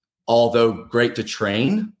flips, although great to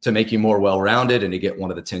train to make you more well-rounded and to get one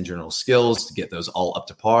of the 10 general skills, to get those all up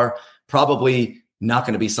to par, probably not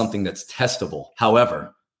going to be something that's testable.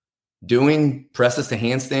 However, doing presses to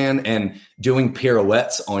handstand and doing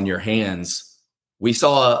pirouettes on your hands, we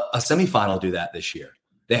saw a semifinal do that this year.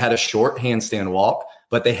 They had a short handstand walk,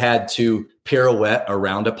 but they had to pirouette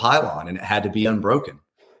around a pylon and it had to be unbroken.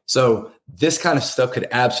 So this kind of stuff could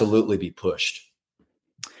absolutely be pushed.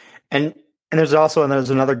 And there's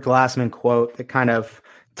another Glassman quote that kind of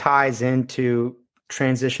ties into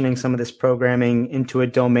transitioning some of this programming into a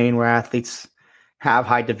domain where athletes have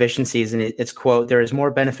high deficiencies. And it's quote, "There is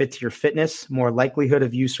more benefit to your fitness, more likelihood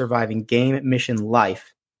of you surviving game, mission,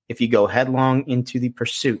 life if you go headlong into the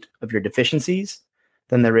pursuit of your deficiencies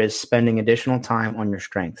than there is spending additional time on your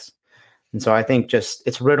strengths." And so I think just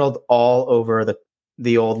it's riddled all over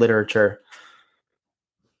the old literature.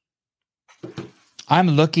 I'm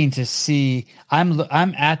looking to see.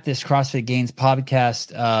 I'm at this CrossFit Games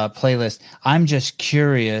podcast playlist. I'm just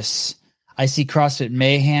curious. I see CrossFit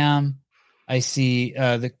Mayhem. I see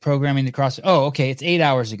the programming the CrossFit. Oh, okay. It's 8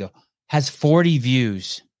 hours ago. Has 40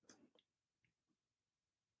 views.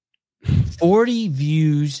 40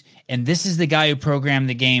 views, and this is the guy who programmed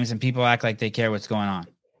the games, and people act like they care what's going on.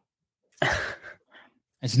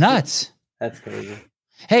 It's nuts. That's crazy.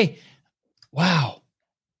 Hey, wow.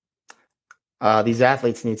 These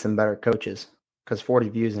athletes need some better coaches because 40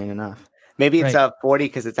 views ain't enough. Maybe it's Right. 40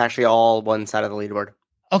 because it's actually all one side of the leaderboard.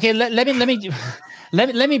 Okay, let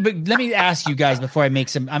me ask you guys before I make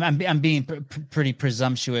some. I'm being pretty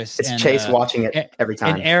presumptuous. It's and, Chase watching it every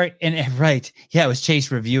time. And Eric right, yeah, it was Chase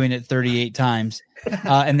reviewing it 38 times,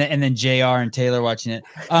 and then JR and Taylor watching it.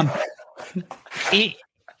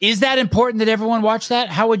 Is that important that everyone watch that?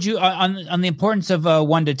 How would you on the importance of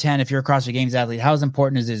 1 to 10 if you're a CrossFit Games athlete? How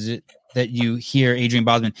important is it that you hear Adrian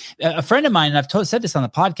Bosman? A friend of mine, and I've said this on the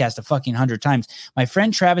podcast a fucking 100 times. My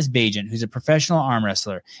friend Travis Bajan, who's a professional arm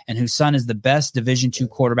wrestler and whose son is the best Division II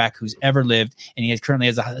quarterback who's ever lived, and he currently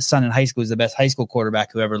has a son in high school who's the best high school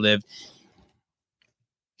quarterback who ever lived.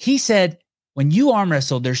 He said, when you arm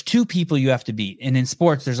wrestle, there's 2 people you have to beat, and in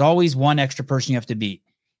sports, there's always one extra person you have to beat.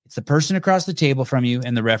 It's the person across the table from you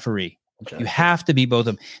and the referee. Okay. You have to beat both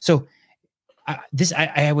of them. So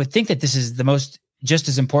I would think that this is the most just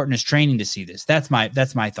as important as training to see this. That's my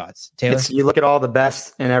thoughts. Taylor? You look at all the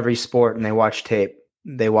best in every sport and they watch tape.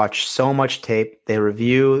 They watch so much tape. They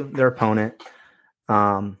review their opponent.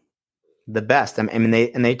 The best. I mean,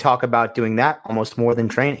 they talk about doing that almost more than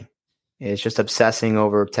training. It's just obsessing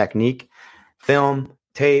over technique, film,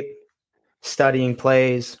 tape, studying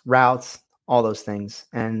plays, routes, all those things.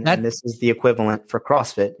 And this is the equivalent for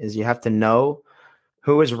CrossFit is you have to know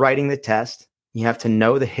who is writing the test. You have to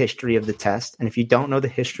know the history of the test. And if you don't know the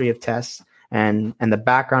history of tests and the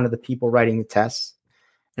background of the people writing the tests,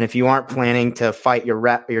 and if you aren't planning to fight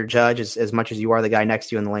your judge as much as you are the guy next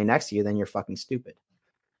to you in the lane next to you, then you're fucking stupid.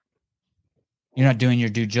 You're not doing your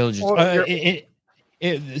due diligence.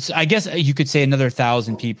 I guess you could say another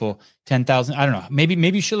 1,000 people, 10,000. I don't know. Maybe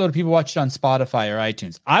a shitload of people watch it on Spotify or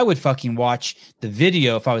iTunes. I would fucking watch the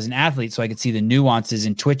video if I was an athlete, so I could see the nuances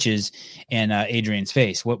and twitches in Adrian's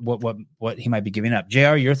face. What he might be giving up.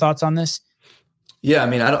 JR, your thoughts on this? Yeah, I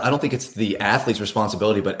mean, I don't think it's the athlete's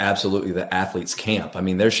responsibility, but absolutely the athlete's camp. I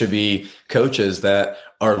mean, there should be coaches that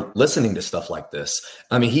are listening to stuff like this.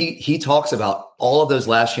 I mean, he talks about all of those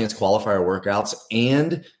last chance qualifier workouts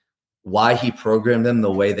and why he programmed them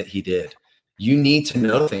the way that he did. You need to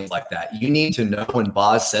know things like that. You need to know when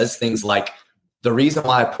Boz says things like, the reason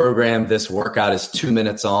why I programmed this workout is 2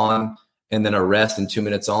 minutes on and then a rest and 2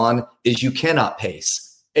 minutes on is you cannot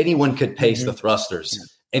pace. Anyone could pace the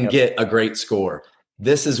thrusters and get a great score.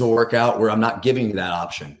 This is a workout where I'm not giving you that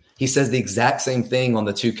option. He says the exact same thing on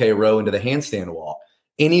the 2K row into the handstand walk.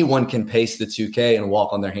 Anyone can pace the 2K and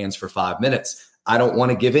walk on their hands for 5 minutes. I don't want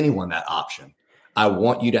to give anyone that option. I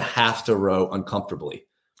want you to have to row uncomfortably.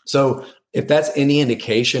 So if that's any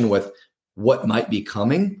indication with what might be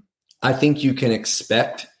coming, I think you can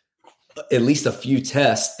expect at least a few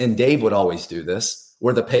tests. And Dave would always do this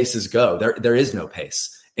where the paces go. There is no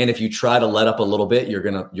pace. And if you try to let up a little bit, you're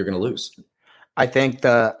gonna lose. I think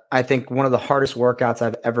one of the hardest workouts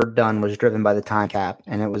I've ever done was driven by the time cap.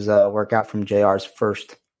 And it was a workout from JR's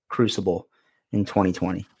first Crucible in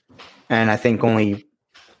 2020. And I think only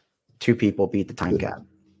 2 people beat the time cap.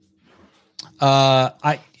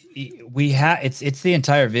 It's the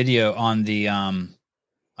entire video on the on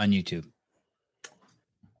YouTube.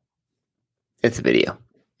 It's a video.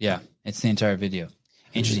 Yeah, it's the entire video.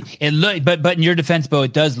 Interesting. It but in your defense, Bo,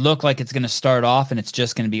 it does look like it's going to start off and it's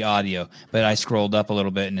just going to be audio. But I scrolled up a little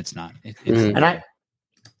bit and it's not.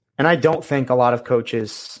 And I don't think a lot of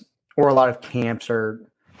coaches or a lot of camps are.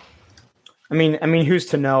 I mean, who's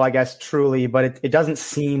to know, I guess, truly, but it doesn't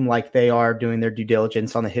seem like they are doing their due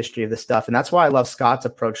diligence on the history of the stuff. And that's why I love Scott's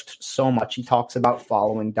approach so much. He talks about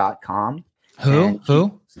following.com.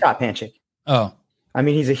 Who? Scott Panchik. Oh. I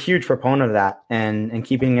mean, he's a huge proponent of that and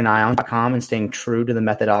keeping an eye on .com and staying true to the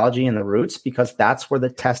methodology and the roots, because that's where the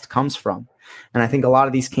test comes from. And I think a lot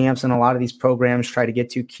of these camps and a lot of these programs try to get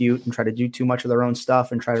too cute and try to do too much of their own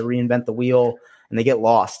stuff and try to reinvent the wheel, and they get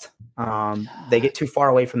lost. They get too far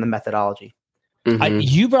away from the methodology. Mm-hmm.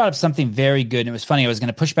 You brought up something very good. And it was funny. I was going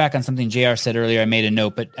to push back on something JR said earlier. I made a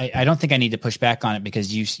note, but I don't think I need to push back on it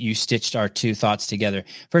because you stitched our 2 thoughts together.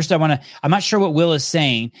 First, I'm not sure what Will is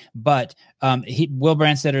saying, but Will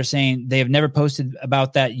Brandstetter is saying they have never posted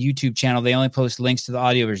about that YouTube channel. They only post links to the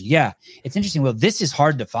audio version. Yeah, it's interesting. Will, this is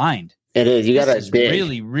hard to find. It is. You got This to is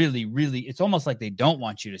really, really, really. It's almost like they don't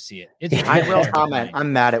want you to see it. It's I will terrifying. comment.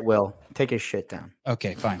 I'm mad at Will. Take his shit down.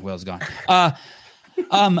 Okay, fine. Will's gone.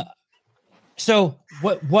 So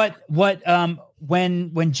when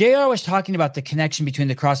JR was talking about the connection between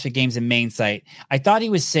the CrossFit Games and main site, I thought he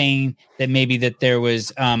was saying that maybe that there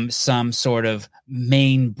was some sort of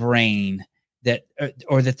main brain that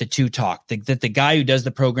or that the two talk, that the guy who does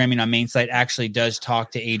the programming on main site actually does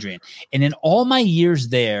talk to Adrian. And in all my years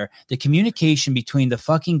there, the communication between the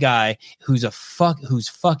fucking guy who's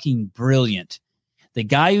fucking brilliant, the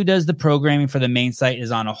guy who does the programming for the main site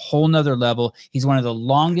is on a whole nother level. He's one of the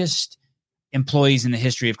longest employees in the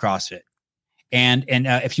history of CrossFit. And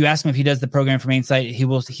if you ask him if he does the program for main site,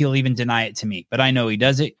 he'll even deny it to me, but I know he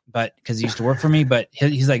does it, but because he used to work for me, but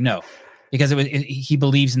he's like, no, because he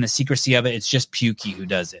believes in the secrecy of it. It's just Pukey who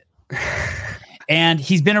does it. And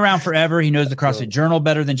he's been around forever. He knows the CrossFit Journal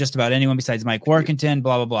better than just about anyone besides Mike Workington,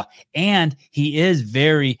 blah, blah, blah. And he is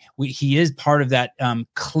part of that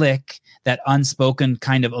clique, that unspoken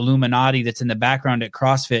kind of Illuminati that's in the background at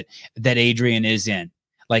CrossFit that Adrian is in.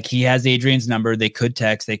 Like, he has Adrian's number. They could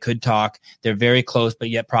text, they could talk. They're very close, but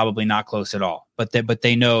yet probably not close at all. But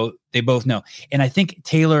they know, they both know. And I think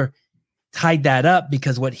Taylor tied that up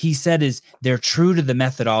because what he said is they're true to the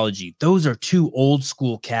methodology. Those are two old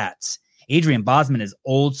school cats. Adrian Bosman is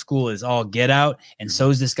old school as all get out, and so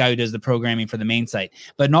is this guy who does the programming for the main site.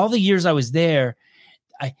 But in all the years I was there,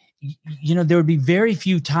 there would be very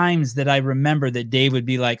few times that I remember that Dave would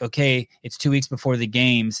be like, okay, it's 2 weeks before the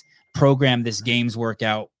games, program this games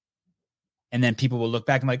workout. And then people will look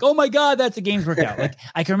back and like, oh my God, that's a games workout. Like,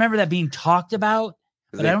 I can remember that being talked about,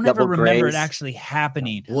 but I don't ever remember it actually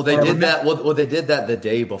happening. Well, they did that. Well, they did that the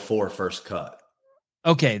day before first cut.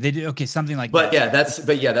 Okay, they do. Okay, something like that. But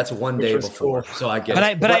That's one day before. Cool. So I get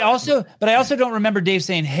it. But I also don't remember Dave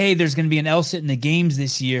saying, "Hey, there's going to be an LSIT in the games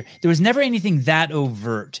this year." There was never anything that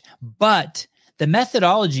overt. But the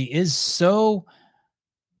methodology is so,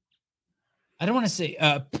 I don't want to say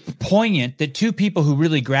poignant, that two people who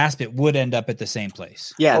really grasp it would end up at the same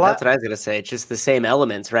place. Yeah, that's what I was going to say. It's just the same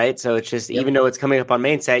elements, right? So it's just, even though it's coming up on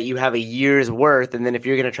main site, you have a year's worth. And then if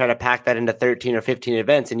you're going to try to pack that into 13 or 15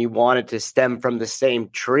 events and you want it to stem from the same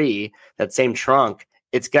tree, that same trunk,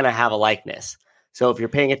 it's going to have a likeness. So if you're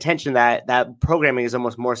paying attention to that programming is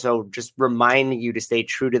almost more so just reminding you to stay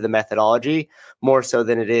true to the methodology, more so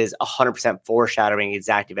than it is 100% foreshadowing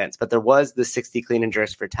exact events. But there was the 60 clean and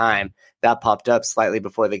jerks for time that popped up slightly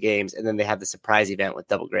before the games, and then they have the surprise event with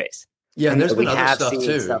double grace. Yeah, and there's been other stuff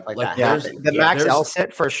too. Stuff like that the max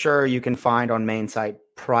LSIT for sure you can find on main site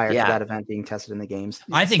prior to that event being tested in the games.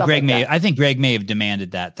 I think Greg may have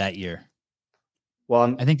demanded that year.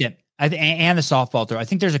 Well, I think that. And the softball throw. I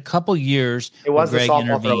think there's a couple years. It was the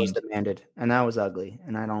softball throw was demanded, and that was ugly.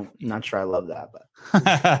 And I'm not sure I love that,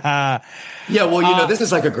 but yeah. Well, this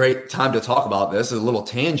is like a great time to talk about this. It's a little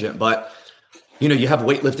tangent, but you have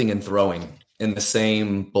weightlifting and throwing in the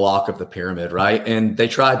same block of the pyramid, right? And they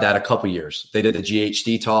tried that a couple years. They did the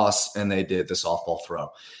GHD toss and they did the softball throw.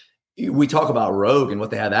 We talk about Rogue and what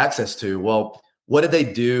they have access to. Well, what did they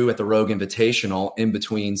do at the Rogue Invitational in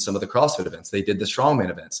between some of the CrossFit events? They did the strongman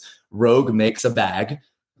events. Rogue makes a bag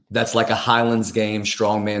that's like a Highlands game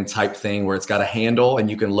strongman type thing where it's got a handle and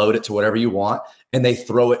you can load it to whatever you want, and they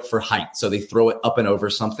throw it for height. So they throw it up and over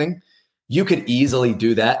something. You could easily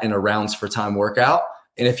do that in a rounds for time workout.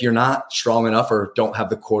 And if you're not strong enough or don't have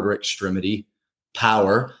the quarter extremity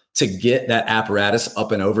power to get that apparatus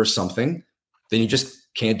up and over something, then you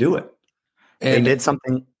just can't do it. And they did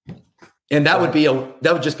something. And that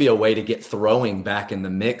would just be a way to get throwing back in the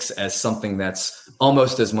mix as something that's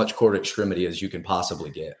almost as much quarter extremity as you can possibly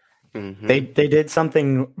get. Mm-hmm. They did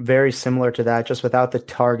something very similar to that, just without the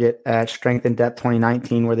target at Strength and Depth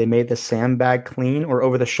 2019, where they made the sandbag clean or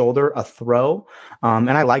over the shoulder a throw. And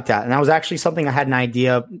I like that. And that was actually something I had an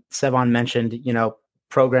idea. Sevon mentioned,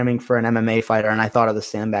 programming for an MMA fighter, and I thought of the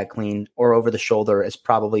sandbag clean or over the shoulder as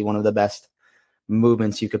probably one of the best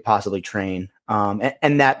movements you could possibly train.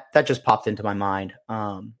 And that just popped into my mind.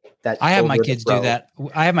 That I have my kids do that.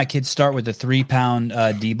 I have my kids start with a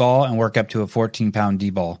 3-pound D ball and work up to a 14-pound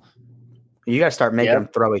D ball. You got to start making them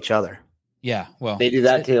throw each other. Yeah, well, they do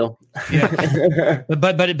that too. Yeah.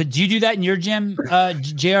 but do you do that in your gym,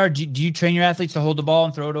 JR? Do you train your athletes to hold the ball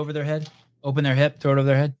and throw it over their head, open their hip, throw it over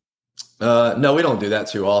their head? No, we don't do that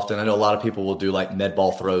too often. I know a lot of people will do like med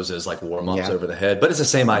ball throws as like warm-ups over the head, but it's the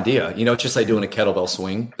same idea. It's just like doing a kettlebell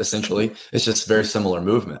swing, essentially. It's just very similar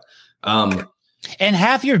movement. And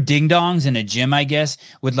half your ding-dongs in a gym, I guess,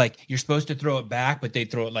 would you're supposed to throw it back, but they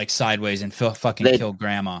throw it sideways and kill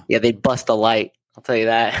grandma. Yeah, they bust the light. I'll tell you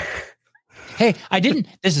that. Hey, I didn't.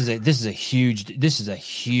 This is a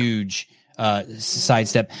huge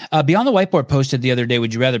sidestep. Beyond the Whiteboard posted the other day,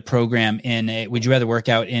 would you rather work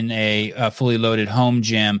out in a fully loaded home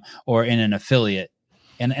gym or in an affiliate?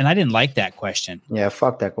 And I didn't like that question. Yeah,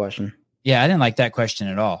 fuck that question. Yeah, I didn't like that question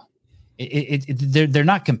at all. They're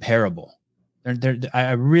not comparable.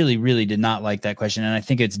 I really, really did not like that question, and I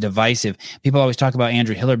think it's divisive. People always talk about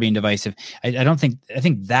Andrew Hiller being divisive. I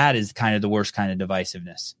think that is kind of the worst kind of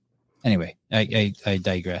divisiveness. Anyway, I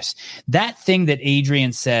digress. That thing that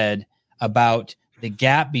Adrian said about the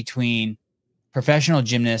gap between professional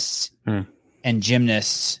gymnasts and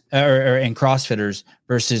gymnasts and CrossFitters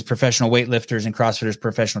versus professional weightlifters and CrossFitters,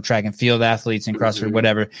 professional track and field athletes and CrossFit,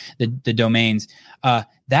 whatever the domains.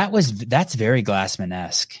 That's very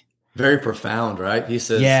Glassman-esque. Very profound, right? He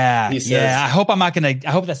says, I hope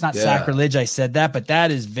that's not sacrilege. I said that, but that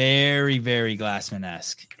is very, very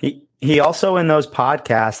Glassman-esque. He also, in those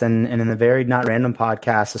podcasts and in the Varied Not Random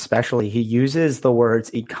podcast, especially, he uses the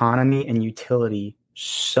words economy and utility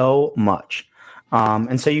so much.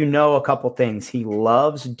 And so, a couple things. He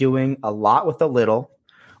loves doing a lot with a little,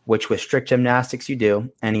 which with strict gymnastics you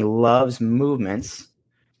do. And he loves movements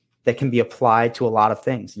that can be applied to a lot of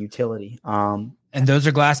things, utility. And those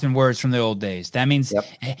are Glassman words from the old days. That means,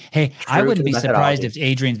 hey, I wouldn't be surprised if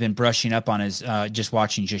Adrian's been brushing up on his just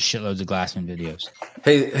watching shitloads of Glassman videos.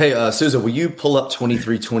 Hey, Sousa, will you pull up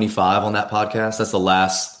 2325 on that podcast? That's the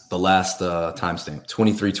last timestamp,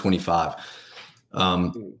 2325.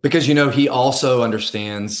 Because he also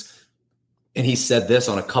understands, and he said this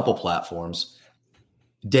on a couple platforms.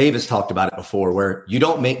 Dave has talked about it before, where you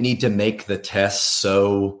don't need to make the tests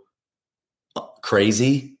so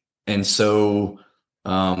crazy and so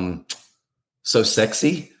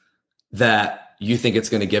sexy that you think it's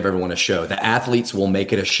going to give everyone a show. The athletes will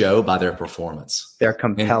make it a show by their performance. Their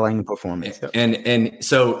compelling performance. And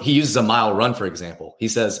so he uses a mile run, for example. He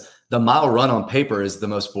says the mile run on paper is the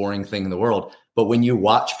most boring thing in the world. But when you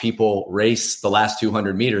watch people race the last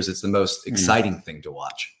 200 meters, it's the most exciting thing to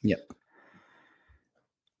watch. Yep.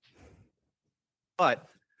 But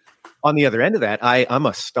on the other end of that, I'm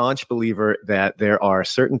a staunch believer that there are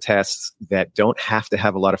certain tests that don't have to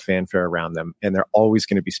have a lot of fanfare around them, and they're always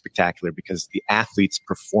going to be spectacular because the athlete's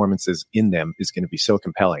performances in them is going to be so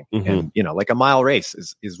compelling. And, like a mile race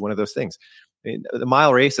is one of those things. The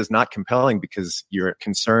mile race is not compelling because you're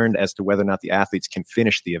concerned as to whether or not the athletes can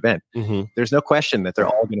finish the event. There's no question that they're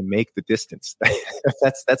all going to make the distance.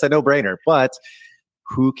 That's a no-brainer. But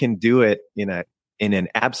who can do it in an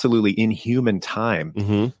absolutely inhuman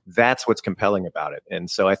time? That's what's compelling about it. And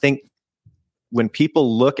so I think when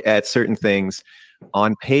people look at certain things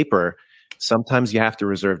on paper, sometimes you have to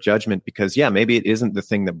reserve judgment because, maybe it isn't the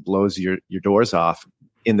thing that blows your doors off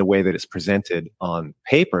in the way that it's presented on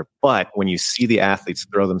paper. But when you see the athletes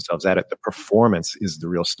throw themselves at it, the performance is the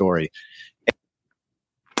real story.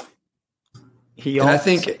 I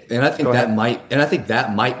think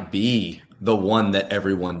that might be the one that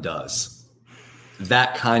everyone does.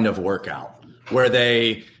 That kind of workout where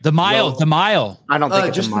the mile. I don't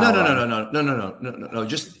think it's a mile.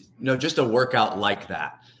 Just a workout like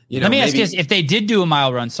that. Let me ask you this: if they did do a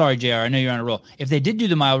mile run, sorry, JR, I know you're on a roll. If they did do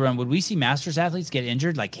the mile run, would we see masters athletes get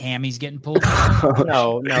injured, like hammies getting pulled?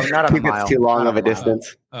 No, not a mile. It's too long of a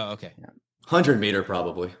distance. Oh, okay. 100-meter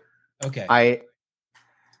probably. Okay.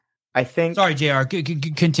 I think. Sorry, JR.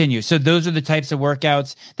 Continue. So those are the types of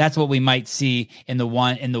workouts. That's what we might see in the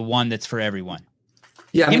one that's for everyone.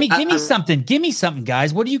 Yeah. Give me something. Give me something,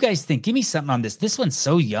 guys. What do you guys think? Give me something on this. This one's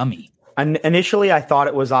so yummy. Initially, I thought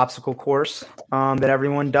it was obstacle course that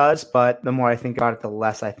everyone does, but the more I think about it, the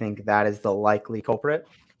less I think that is the likely culprit.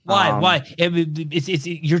 Why? It's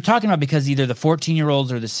you're talking about because either the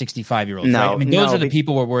 14-year-olds or the 65-year-olds. No, right? I mean, those are the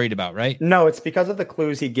people we're worried about, right? No, it's because of the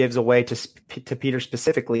clues he gives away to Peter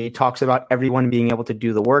specifically. He talks about everyone being able to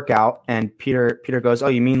do the workout, and Peter goes, "Oh,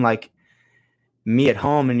 you mean like me at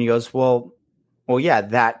home?" And he goes, "Well, yeah,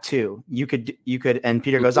 that too. You could." And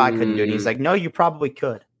Peter goes, "I couldn't do it." And he's like, "No, you probably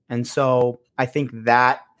could." And so I think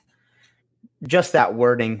that just that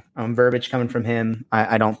wording, verbiage coming from him,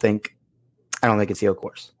 I don't think it's heel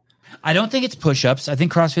course. I don't think it's push-ups. I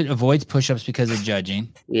think CrossFit avoids push-ups because of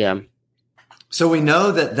judging. Yeah. So we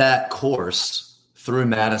know that course through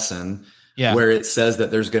Madison, where it says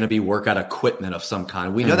that there's going to be workout equipment of some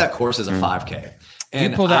kind. We know that course is a 5K.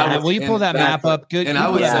 And will you pull that map up? Good. And I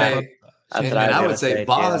would say,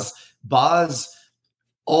 Boz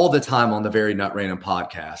all the time on the Very Not Random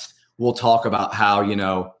podcast, we'll talk about how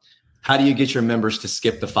do you get your members to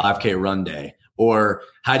skip the 5K run day? Or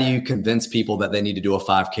how do you convince people that they need to do a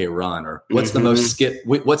 5K run? Or what's the most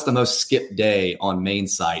skip day on main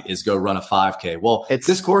site is go run a 5K. Well,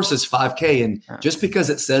 this course is 5K. And just because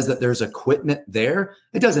it says that there's equipment there,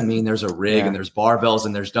 it doesn't mean there's a rig and there's barbells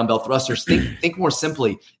and there's dumbbell thrusters. Think more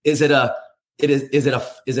simply. Is it a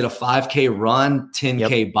 5K run,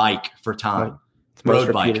 10K bike for time?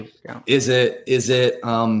 Road bike. Is it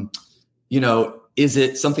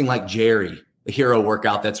something like Jerry, the hero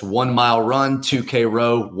workout that's 1 mile run, 2K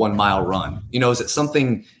row, 1 mile run? Is it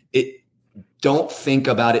something don't think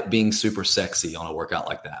about it being super sexy on a workout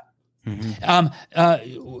like that.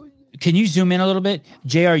 Can you zoom in a little bit?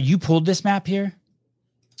 JR, you pulled this map here?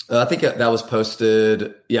 I think that was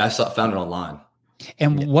posted. Yeah, found it online.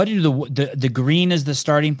 And what do the green is the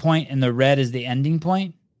starting point and the red is the ending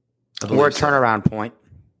point? Or a turnaround point.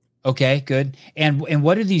 Okay, good. And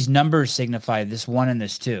what do these numbers signify, this 1 and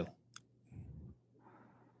this 2?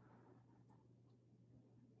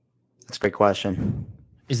 That's a great question.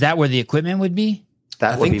 Is that where the equipment would be?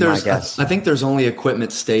 That would be my guess. I think there's only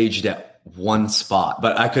equipment staged at one spot,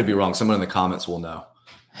 but I could be wrong. Someone in the comments will know.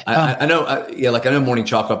 I know. I know Morning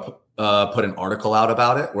Chocolate put an article out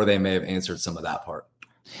about it where they may have answered some of that part.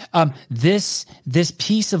 This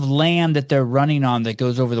piece of land that they're running on that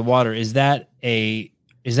goes over the water, is that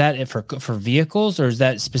for vehicles, or is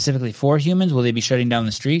that specifically for humans? Will they be shutting down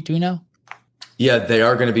the street? Do we know? Yeah, they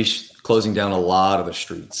are going to be closing down a lot of the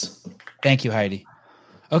streets. Thank you, Heidi.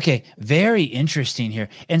 Okay, very interesting here.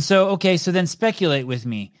 And so then speculate with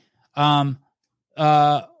me.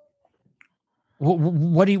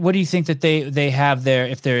 What do you think that they have there?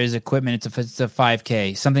 If there is equipment, it's a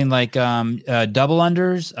 5K, something like double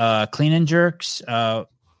unders, clean and jerks, light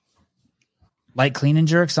clean and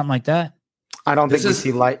jerks, something like that. I don't think we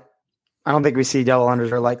see double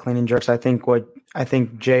unders or light clean and jerks. I think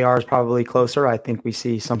JR is probably closer. I think we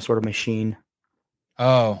see some sort of machine.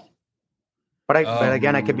 Oh, but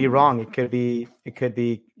again, I could be wrong. It could be.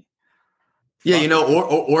 Yeah,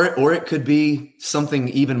 or it could be something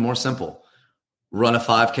even more simple. Run a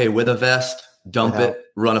 5K with a vest, dump it,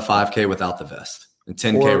 run a 5K without the vest, and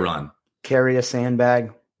 10K run. Carry a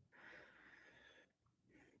sandbag.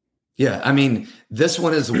 Yeah, I mean, this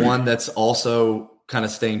one is one that's also kind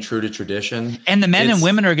of staying true to tradition. And the men and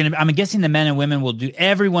women are going to, I'm guessing the men and women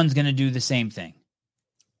everyone's going to do the same thing.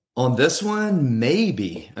 On this one,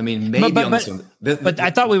 maybe. I mean, maybe on this one. But I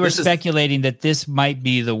thought we were speculating that this might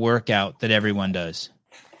be the workout that everyone does.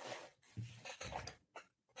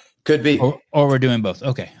 Could be. Or we're doing both.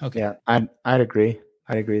 Okay. Yeah, I'd agree.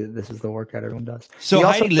 I'd agree that this is the workout everyone does. So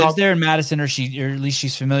Heidi lives there in Madison, or at least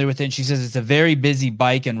she's familiar with it. And she says it's a very busy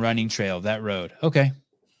bike and running trail, that road. Okay.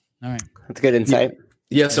 All right. That's good insight.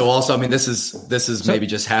 Yeah. So also, I mean, this is maybe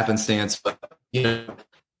just happenstance, but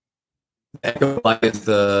Echo Bike is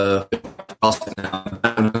the CrossFit now.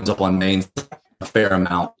 That comes up on Main a fair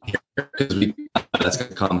amount here because that's going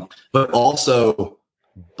to come. But also,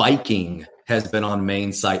 biking has been on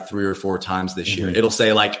main site 3 or 4 times this year. It'll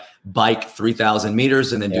say like bike 3,000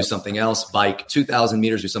 meters and then do something else. Bike 2,000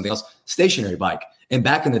 meters, do something else. Stationary bike. And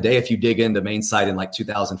back in the day, if you dig into main site in like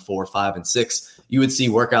 2004, 5, and 6, you would see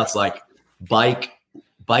workouts like bike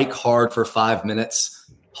hard for 5 minutes.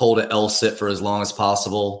 Hold an L sit for as long as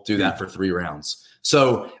possible, do that for 3 rounds.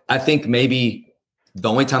 So I think maybe the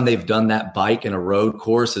only time they've done that bike in a road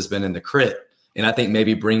course has been in the crit. And I think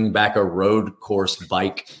maybe bringing back a road course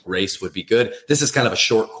bike race would be good. This is kind of a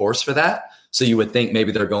short course for that. So you would think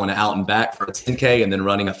maybe they're going out and back for a 10K and then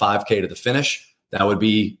running a 5K to the finish. That would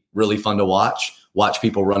be really fun to watch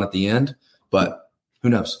people run at the end, but who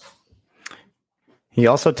knows? He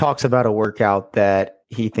also talks about a workout that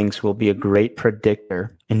he thinks will be a great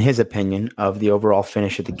predictor, in his opinion, of the overall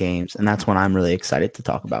finish of the games. And that's one I'm really excited to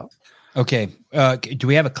talk about. Okay. Do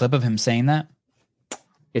we have a clip of him saying that?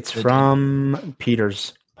 It's from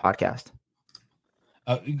Peter's podcast.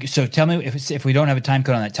 So tell me, if we don't have a time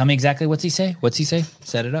code on that, tell me exactly what's he say?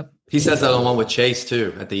 Set it up. He says that on one with Chase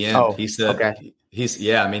too at the end. Oh, he said, okay. He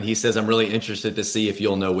says, I'm really interested to see if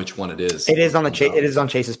you'll know which one it is. It is on it is on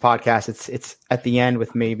Chase's podcast. It's at the end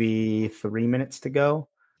with maybe 3 minutes to go.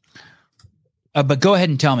 But go ahead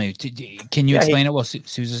and tell me. Can you explain it while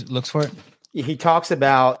Susan looks for it? He talks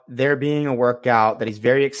about there being a workout that he's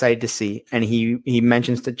very excited to see. And he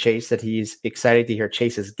mentions to Chase that he's excited to hear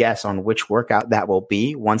Chase's guess on which workout that will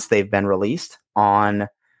be once they've been released on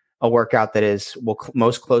a workout that will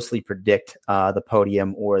most closely predict the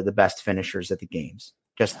podium or the best finishers at the games.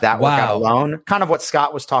 Just that workout alone, kind of what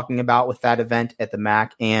Scott was talking about with that event at the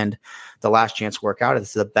MAC and the Last Chance workout.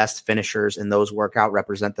 It's the best finishers in those workout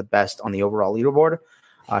represent the best on the overall leaderboard.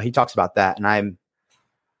 He talks about that, and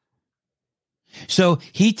So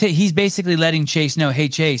he's basically letting Chase know, hey,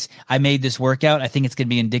 Chase, I made this workout. I think it's going to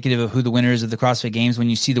be indicative of who the winner is of the CrossFit Games. When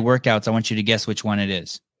you see the workouts, I want you to guess which one it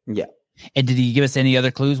is. Yeah. And did he give us any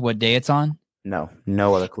other clues what day it's on?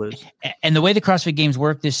 No other clues. And the way the CrossFit Games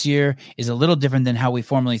work this year is a little different than how we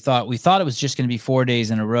formerly thought. We thought it was just going to be 4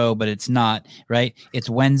 days in a row, but it's not, right? It's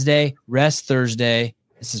Wednesday, rest Thursday.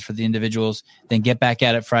 This is for the individuals. Then get back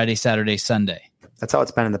at it Friday, Saturday, Sunday. That's how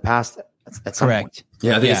it's been in the past. At some Correct. point.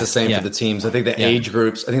 Yeah, I think it's the same for the teams. I think the age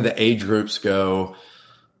groups go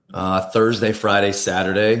Thursday, Friday,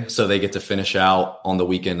 Saturday, so they get to finish out on the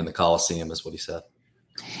weekend in the Coliseum, is what he said.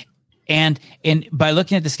 And by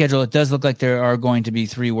looking at the schedule, it does look like there are going to be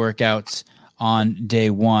 3 workouts on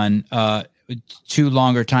day 1, 2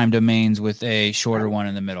 longer time domains with a shorter one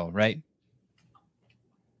in the middle, right?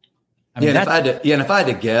 I mean, and if I had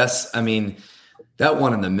to guess, I mean, that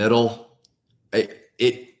one in the middle,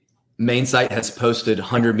 Main Site has posted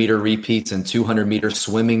 100-meter repeats and 200-meter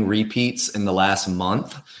swimming repeats in the last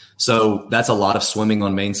month. So that's a lot of swimming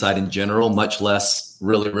on Main Site in general, much less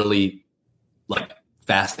really, really like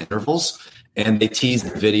fast intervals. And they teased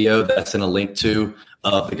the video that's in a link to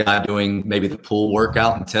of the guy doing maybe the pool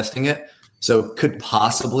workout and testing it. So could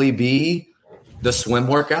possibly be the swim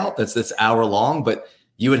workout that's hour long, but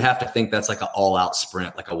you would have to think that's like an all-out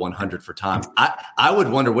sprint, like a 100 for time. I would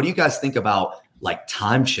wonder, what do you guys think about like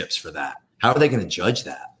time chips for that? How are they going to judge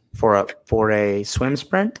that for a swim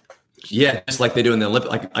sprint? Yeah, just like they do in the Olympic.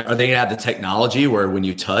 Like, are they going to have the technology where when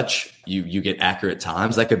you touch, you get accurate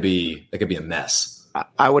times? That could be a mess.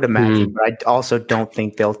 I would imagine, but I also don't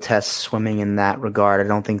think they'll test swimming in that regard. I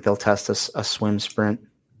don't think they'll test a swim sprint.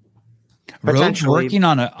 Rogue's working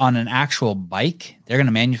on an actual bike. They're going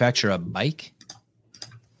to manufacture a bike.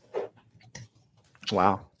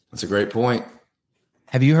 Wow, that's a great point.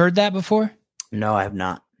 Have you heard that before? No, I have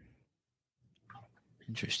not.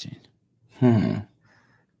 Interesting. You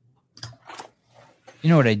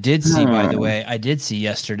know what I did see, by the way? I did see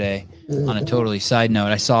yesterday, on a totally side note,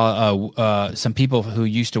 I saw some people who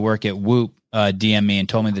used to work at Whoop DM me and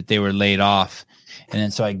told me that they were laid off. And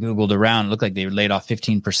then so I Googled around. It looked like they were laid off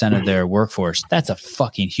 15% of their workforce. That's a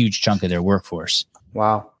fucking huge chunk of their workforce.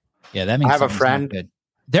 Wow. Yeah, that means I have a friend. Good.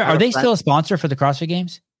 Are they still a sponsor for the CrossFit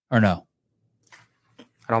Games or no?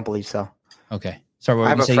 I don't believe so. Okay. Sorry, what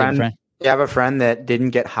I were you saying? have a friend. Yeah, I have a friend that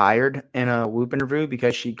didn't get hired in a Whoop interview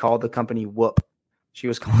because she called the company Whoop. She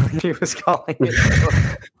was calling it,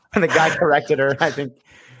 and the guy corrected her. I think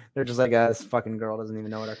they're just like, this fucking girl doesn't even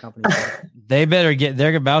know what our company is.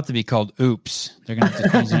 They're about to be called Oops. They're going to have to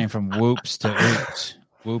change the name from Whoops to Oops.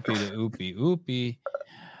 Whoopie to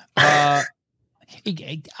Oopie.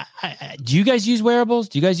 Do you guys use wearables?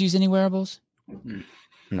 Do you guys use any wearables?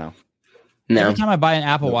 No. Every time I buy an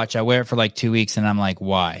Apple Watch, I wear it for like 2 weeks, and I'm like,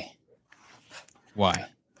 why?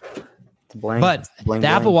 But the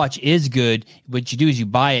Apple Watch is good. What you do is you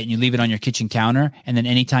buy it and you leave it on your kitchen counter, and then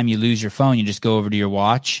anytime you lose your phone, you just go over to your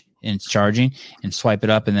watch and it's charging and swipe it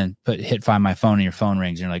up, and then hit Find My Phone, and your phone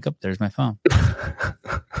rings, and you're like, oh, there's my phone.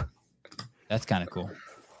 That's kind of cool.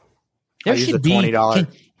 There should be $20.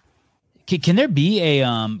 Can there be a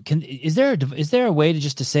is there a way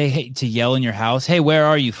to say, hey, to yell in your house, hey, where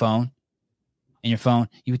are you, phone? And your phone,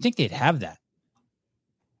 you would think they'd have that.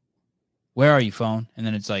 Where are you, phone? And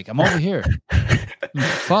then it's like, I'm over here.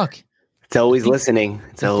 Fuck. It's always listening.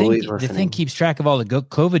 The thing keeps track of all the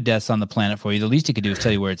COVID deaths on the planet for you. The least it could do is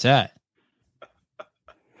tell you where it's at.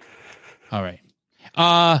 All right.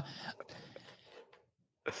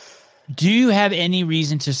 Do you have any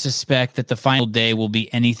reason to suspect that the final day will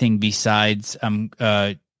be anything besides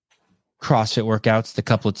CrossFit workouts, the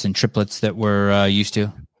couplets and triplets that we're used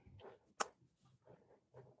to?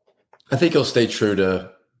 I think he'll stay true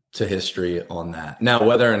to history on that. Now,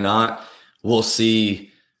 whether or not we'll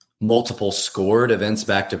see multiple scored events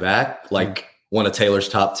back to back, like one of Taylor's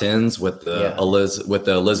top 10s with the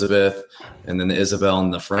Elizabeth and then the Isabel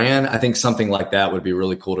and the Fran, I think something like that would be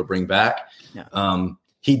really cool to bring back. Yeah.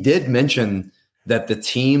 He did mention that the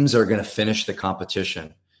teams are going to finish the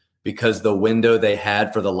competition because the window they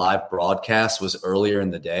had for the live broadcast was earlier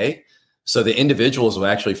in the day. So the individuals will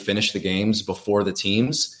actually finish the games before the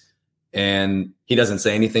teams. And he doesn't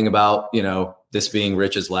say anything about, this being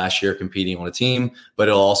Rich's last year competing on a team, but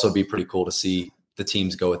it'll also be pretty cool to see the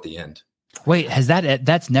teams go at the end. Wait,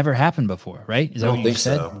 that's never happened before, right? Is that what you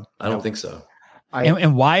said? I don't think so.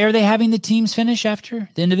 And why are they having the teams finish after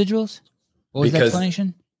the individuals? What was the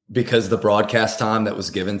explanation? Because the broadcast time that was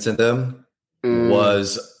given to them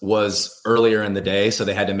was earlier in the day, so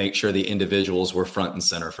they had to make sure the individuals were front and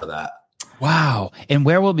center for that. Wow. And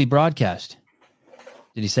where will it be broadcast?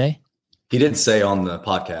 Did he say? He didn't say on the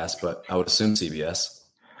podcast, but I would assume CBS.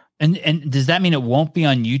 And does that mean it won't be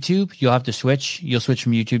on YouTube? You'll have to switch. You'll switch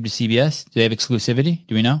from YouTube to CBS. Do they have exclusivity?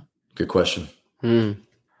 Do we know? Good question.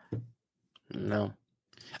 No.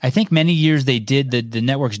 I think many years they did. The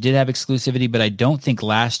networks did have exclusivity, but I don't think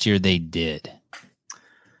last year they did.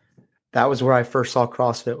 That was where I first saw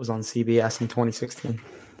CrossFit, was on CBS in 2016.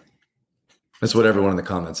 That's what everyone in the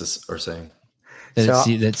comments are saying. That's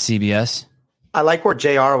CBS. I like where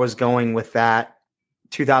JR was going with that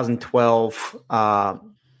 2012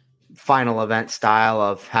 final event style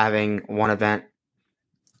of having one event,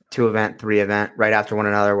 two event, three event right after one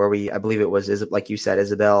another, where I believe it was, like you said,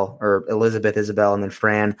 Elizabeth, Isabel, and then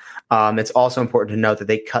Fran. It's also important to note that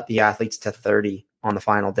they cut the athletes to 30 on the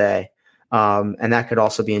final day. And that could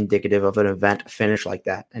also be indicative of an event finish like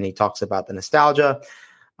that. And he talks about the nostalgia.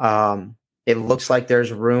 It looks like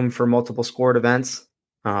there's room for multiple scored events.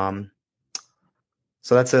 So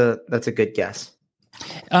that's a good guess.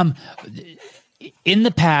 In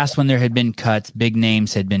the past, when there had been cuts, big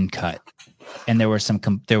names had been cut. And there were some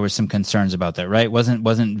concerns about that, right? Wasn't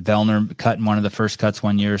Vellner cut in one of the first cuts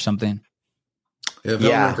one year or something? Yeah,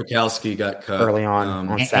 Vellner and Pikowski got cut early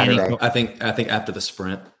on Saturday. I think after the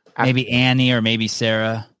sprint. Maybe Annie or maybe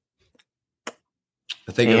Sarah.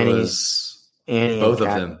 I think it was both of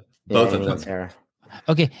them. Both of them. Sarah.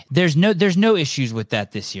 Okay, there's no issues with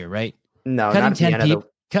that this year, right? No, cutting not 10 people.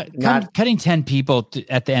 Cutting 10 people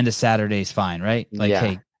at the end of Saturday is fine, right? Like,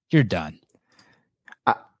 hey, you're done.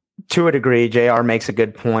 To a degree, JR makes a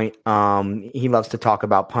good point. He loves to talk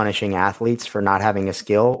about punishing athletes for not having a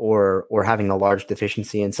skill or having a large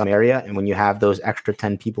deficiency in some area. And when you have those extra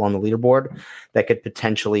 10 people on the leaderboard, that could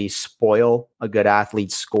potentially spoil a good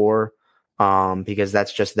athlete's score, because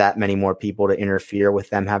that's just that many more people to interfere with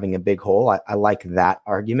them having a big hole. I like that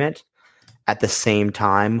argument. At the same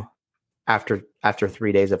time, after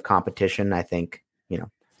 3 days of competition, I think,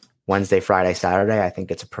 Wednesday, Friday, Saturday, I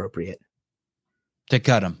think it's appropriate to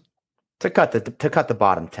cut them. To cut the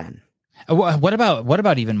bottom 10. What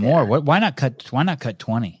about even more? Why not cut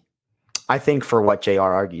 20? I think for what JR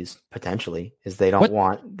argues potentially is they don't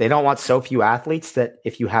want so few athletes that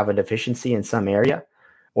if you have a deficiency in some area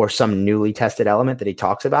or some newly tested element that he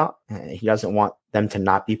talks about, he doesn't want them to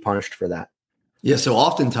not be punished for that. Yeah. So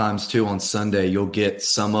oftentimes too on Sunday, you'll get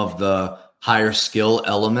some of the higher skill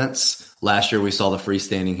elements. Last year, we saw the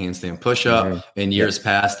freestanding handstand push-up. Mm-hmm. In years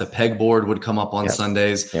past, the pegboard would come up on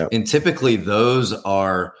Sundays. Yep. And typically those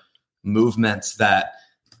are movements that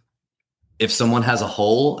if someone has a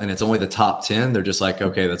hole and it's only the top 10, they're just like,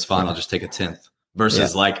 okay, that's fine. I'll just take a 10th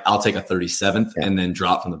versus I'll take a 37th and then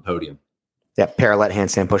drop from the podium. Yeah. Parallel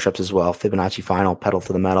handstand push-ups as well. Fibonacci final, pedal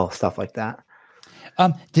to the metal, stuff like that.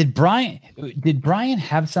 Did Brian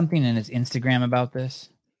have something in his Instagram about this?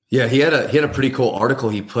 Yeah, he had a pretty cool article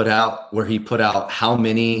he put out where he put out how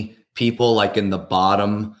many people like in the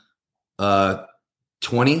bottom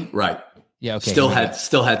 20, right? Yeah, okay.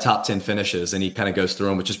 Still had top 10 finishes, and he kind of goes through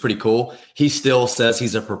them, which is pretty cool. He still says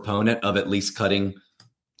he's a proponent of at least cutting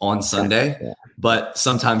on Sunday, but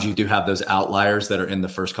sometimes you do have those outliers that are in the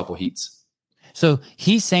first couple heats. So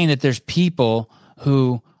he's saying that there's people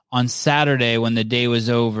who on Saturday when the day was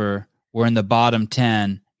over were in the bottom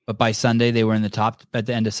 10. But by Sunday, they were at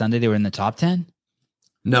the end of Sunday, they were in the top 10?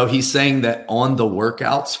 No, he's saying that on the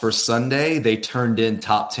workouts for Sunday, they turned in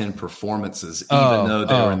top 10 performances, even though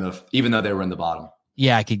they were in the bottom.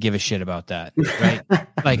 Yeah, I could give a shit about that. Right.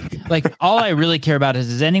 like all I really care about is,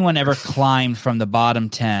 has anyone ever climbed from the bottom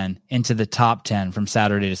 10 into the top 10 from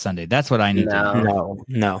Saturday to Sunday? That's what I need to know.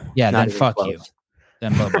 No. Yeah, then fuck close. You.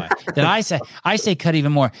 Then bye-bye. Then I say cut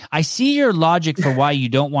even more. I see your logic for why you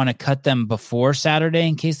don't want to cut them before Saturday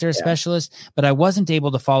in case they're a specialist, but I wasn't able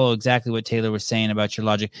to follow exactly what Taylor was saying about your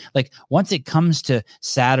logic. Like once it comes to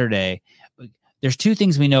Saturday, there's two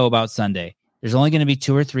things we know about Sunday. There's only going to be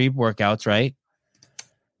 2 or 3 workouts, right?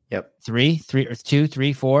 Yep. 3 or 2,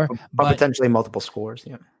 3, 4, but potentially multiple scores.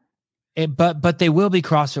 Yeah. But they will be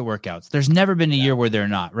CrossFit workouts. There's never been a year where they're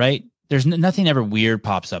not, right? There's nothing ever weird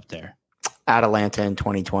pops up there. Atlanta in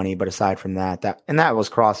 2020, but aside from that was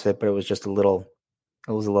CrossFit, but it was just a little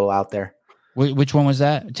out there. Which one was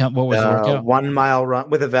that? What was the workout? 1 mile run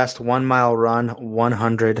with a vest, 1 mile run,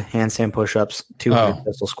 100 handstand push-ups, 200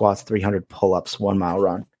 pistol squats, 300 pull-ups, 1 mile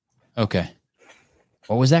run. Okay.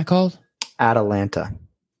 What was that called? Atlanta.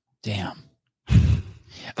 Damn.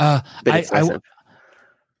 I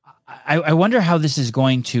wonder how this is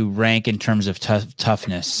going to rank in terms of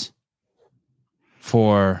toughness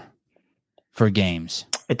for games.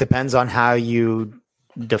 It depends on how you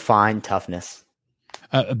define toughness.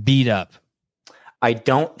 Beat up. I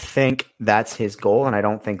don't think that's his goal, and I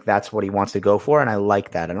don't think that's what he wants to go for, and I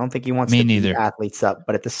like that. I don't think he wants to beat athletes up,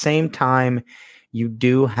 but at the same time, you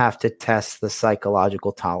do have to test the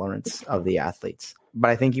psychological tolerance of the athletes, but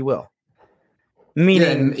I think you will.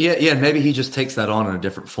 Meaning, maybe he just takes that on in a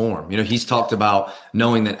different form. He's talked about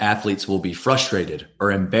knowing that athletes will be frustrated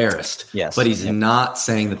or embarrassed, but he's not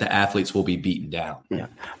saying that the athletes will be beaten down. Yeah.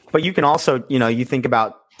 But you can also, you think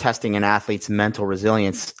about testing an athlete's mental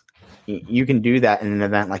resilience. You can do that in an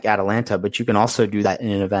event like Atalanta, but you can also do that in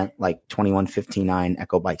an event like 21:59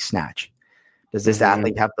 Echo Bike Snatch. Does this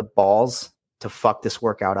athlete have the balls to fuck this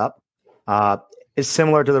workout up? It's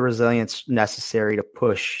similar to the resilience necessary to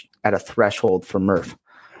push at a threshold for Murph.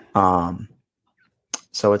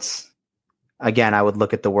 So it's, again, I would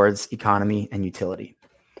look at the words economy and utility.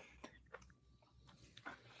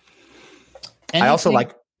 Anything? I also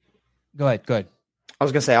like. Go ahead. I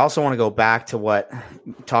was going to say, I also want to go back to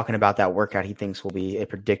talking about that workout he thinks will be a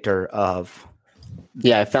predictor of.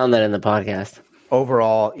 Yeah, I found that in the podcast.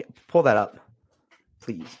 Overall, pull that up,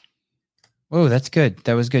 please. Oh, that's good.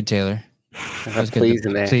 That was good, Taylor. That was please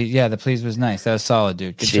in there. The please was nice. That was solid,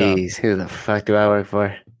 dude. Good job. Jeez, who the fuck do I work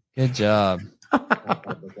for? Good job.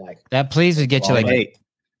 That please would get you like. Hey,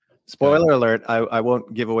 spoiler alert! I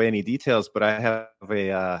won't give away any details, but I have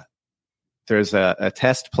there's a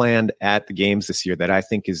test planned at the games this year that I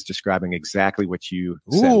think is describing exactly what you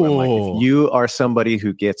said. Like, if you are somebody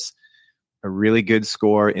who gets a really good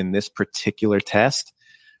score in this particular test,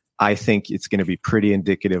 I think it's going to be pretty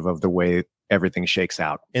indicative of the way everything shakes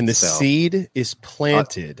out. And the seed is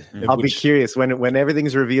planted. I'll be curious when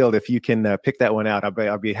everything's revealed. If you can pick that one out,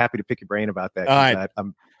 I'll be happy to pick your brain about that. All right.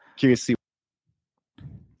 I'm curious to see.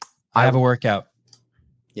 I have a workout.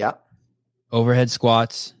 Yeah. Overhead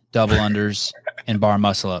squats, double unders, and bar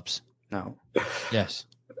muscle ups. No. Yes.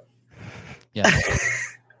 Yeah.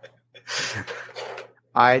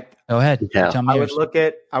 Go ahead. Yeah. Tell me I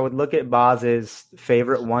would look at Boz's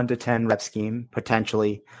favorite 1 to 10 rep scheme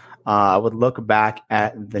potentially. I would look back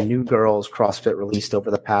at the new girls CrossFit released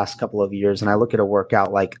over the past couple of years, and I look at a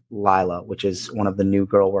workout like Lila, which is one of the new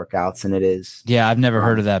girl workouts, and it is. Yeah, I've never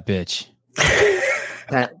heard of that bitch.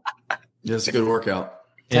 10, It's a good workout.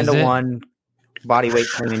 10 to 1 body weight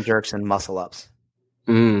clean and jerks and muscle ups.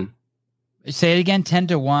 Say it again. 10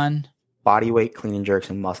 to 1 body weight clean and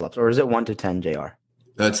jerks and muscle ups, or is it 1 to 10, JR?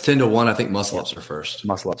 It's 10 to 1. I think muscle ups are first.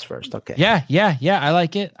 Muscle ups first. Okay. Yeah. I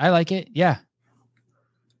like it. Yeah.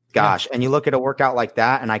 Gosh. And you look at a workout like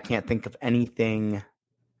that, and I can't think of anything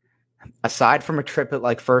aside from a triplet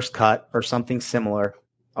like first cut or something similar.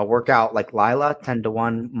 A workout like Lila, 10 to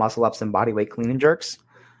 1 muscle ups and body weight clean and jerks.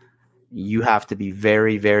 You have to be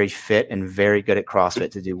very, very fit and very good at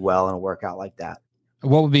CrossFit to do well in a workout like that.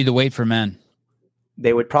 What would be the weight for men?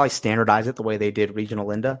 They would probably standardize it the way they did Regional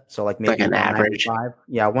Linda. So like maybe like an average.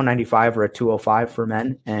 195 or a 205 for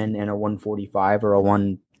men, and a 145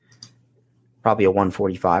 or probably a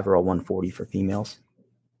 145 or a 140 for females.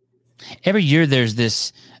 Every year there's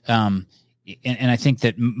this, and I think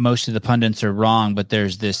that most of the pundits are wrong, but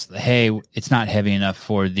there's this, hey, it's not heavy enough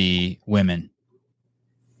for the women.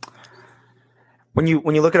 When you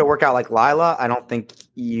look at a workout like Lila, I don't think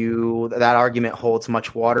that argument holds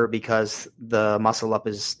much water because the muscle up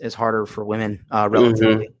is harder for women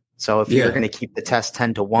relatively. Mm-hmm. So if you're going to keep the test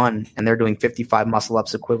 10 to 1 and they're doing 55 muscle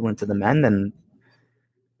ups equivalent to the men, then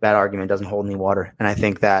that argument doesn't hold any water. And I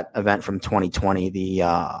think that event from 2020, the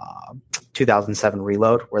 2007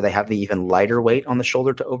 reload, where they have the even lighter weight on the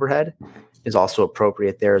shoulder to overhead, is also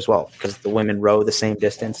appropriate there as well, because the women row the same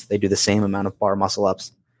distance. They do the same amount of bar muscle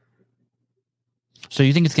ups. So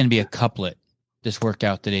you think it's going to be a couplet, this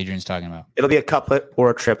workout that Adrian's talking about? It'll be a couplet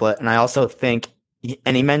or a triplet. And I also think,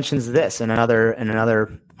 and he mentions this in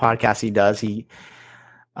another podcast he does,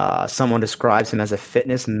 someone describes him as a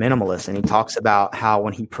fitness minimalist. And he talks about how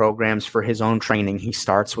when he programs for his own training, he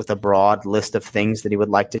starts with a broad list of things that he would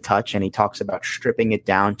like to touch. And he talks about stripping it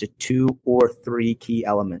down to 2 or 3 key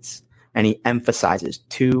elements. And he emphasizes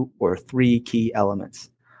 2 or 3 key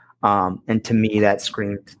elements. And to me, that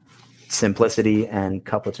screamed simplicity and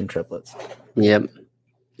couplets and triplets. Yep.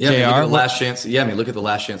 Yeah, look at the last chance. Yeah, look at the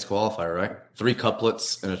last chance qualifier, right? 3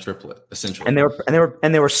 couplets and a triplet, essentially. And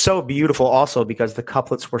they were so beautiful also because the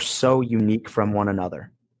couplets were so unique from one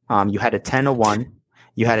another. You had a 10 to 1,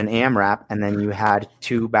 you had an AMRAP, and then you had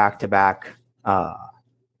 2 back-to-back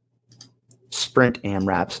sprint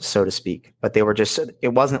AMRAPs, so to speak. But they were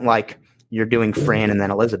it wasn't like you're doing Fran and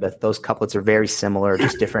then Elizabeth. Those couplets are very similar,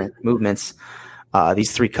 just different movements.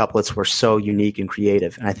 These 3 couplets were so unique and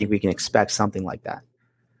creative, and I think we can expect something like that.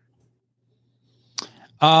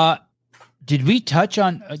 Did we touch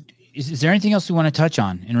on? Is there anything else we want to touch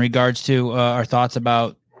on in regards to our thoughts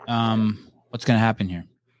about what's going to happen here?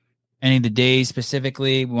 Any of the days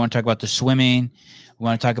specifically? We want to talk about the swimming. We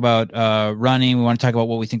want to talk about running. We want to talk about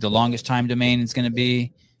what we think the longest time domain is going to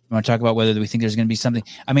be. We want to talk about whether we think there's going to be something.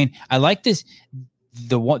 I mean, I like this.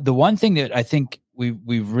 The one thing that I think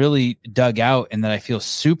we've really dug out and that I feel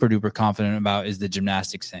super duper confident about is the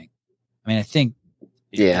gymnastics thing. I mean, I think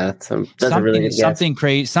that's a really good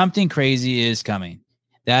guess. Something crazy is coming.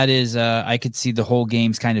 That is, I could see the whole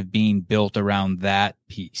game's kind of being built around that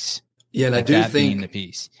piece. Yeah, and like I do that think being the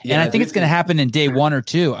piece. Yeah, and I think it's going to happen in day 1 or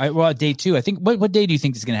 2. Day 2. I think. What day do you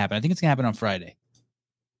think is going to happen? I think it's going to happen on Friday.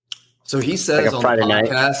 So he says like on Friday the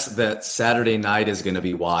podcast night. that Saturday night is going to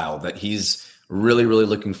be wild. That he's really, really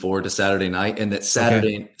looking forward to Saturday night, and that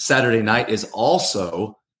Saturday night is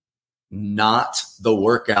also not the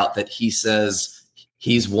workout that he says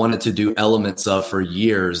he's wanted to do elements of for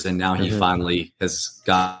years, and now he finally has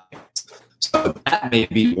got it. So that may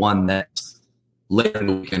be one that's later in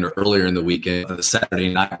the weekend or earlier in the weekend, the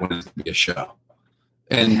Saturday night when it's going to be a show.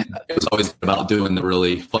 And it was always about doing the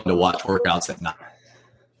really fun to watch workouts at night.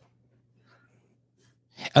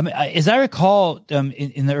 As I recall,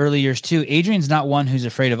 in the early years too, Adrian's not one who's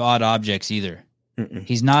afraid of odd objects either. Mm-mm.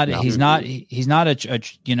 He's not as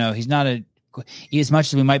much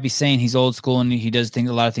as we might be saying he's old school and he does a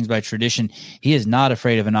lot of things by tradition. He is not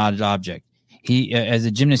afraid of an odd object. He, as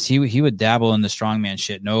a gymnast, he would dabble in the strongman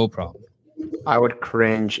shit, no problem. I would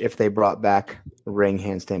cringe if they brought back ring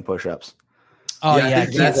handstand push-ups. Oh yeah,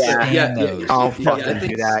 I'll fucking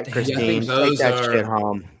do that, Christine. Take that shit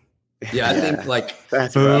home. Yeah, I think like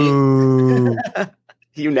that's right.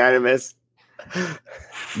 Unanimous.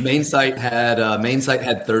 Main site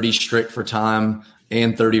had 30 strict for time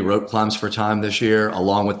and 30 rope climbs for time this year,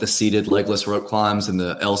 along with the seated legless rope climbs in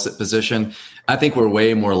the L-sit position. I think we're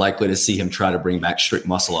way more likely to see him try to bring back strict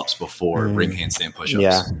muscle ups before ring handstand push-ups.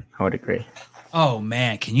 Yeah, I would agree. Oh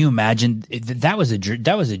man, can you imagine? That was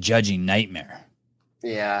a judging nightmare.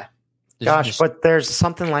 Yeah. But there's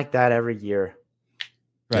something like that every year.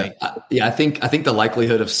 Right. I think the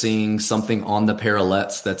likelihood of seeing something on the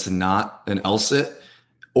parallettes that's not an L-sit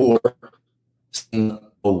or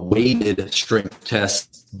a weighted strength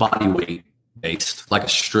test, body weight based, like a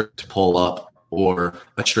strict pull up or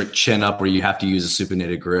a strict chin up where you have to use a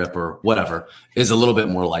supinated grip or whatever, is a little bit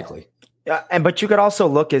more likely. Yeah, but you could also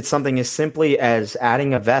look at something as simply as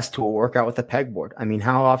adding a vest to a workout with a pegboard. I mean,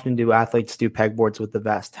 how often do athletes do pegboards with the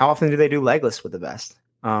vest? How often do they do legless with the vest?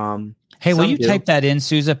 Hey, will you type that in,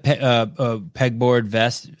 Sousa? Pegboard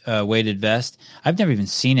vest, weighted vest. I've never even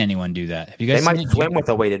seen anyone do that. Have you guys? They might swim with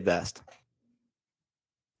a weighted vest.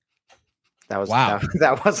 That was wow.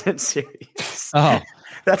 That wasn't serious. Oh,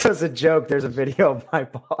 that was a joke. There's a video of my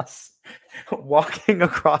boss walking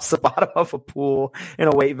across the bottom of a pool in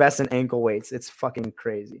a weight vest and ankle weights. It's fucking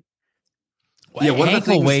crazy. Yeah,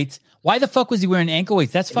 ankle weights. Why the fuck was he wearing ankle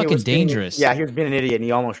weights? That's fucking dangerous. He was being an idiot and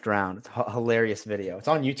he almost drowned. It's a hilarious video. It's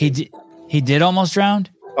on YouTube. He did almost drown?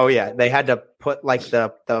 Oh yeah. They had to put like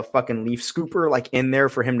the fucking leaf scooper like in there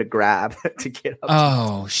for him to grab to get up.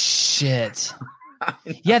 Oh shit.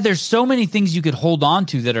 Yeah, there's so many things you could hold on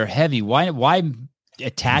to that are heavy. Why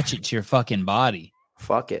attach it to your fucking body?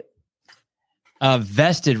 Fuck it.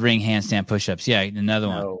 Vested ring handstand push-ups. Yeah, another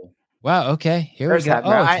one. Wow. Okay. Here we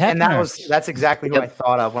go. That's exactly who I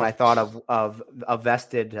thought of when I thought of a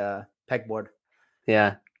vested pegboard.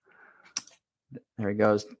 Yeah. There he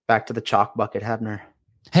goes. Back to the chalk bucket, Hebner.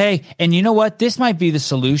 Hey, and you know what? This might be the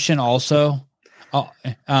solution also.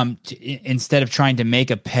 Instead of trying to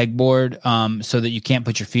make a pegboard so that you can't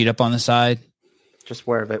put your feet up on the side. Just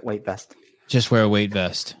wear a weight vest. Just wear a weight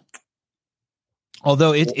vest.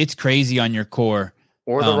 Although it's crazy on your core.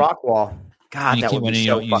 Or the rock wall. God, that would be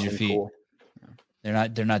so fucking use your feet. Cool.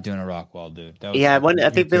 They're not doing a rock wall, dude. I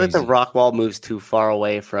think the rock wall moves too far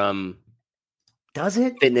away from. Does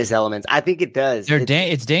it? Fitness elements. I think it does.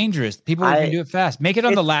 It's dangerous. People can do it fast. Make it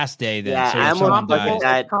on the last day then. Yeah,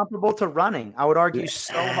 I'm comparable to running. I would argue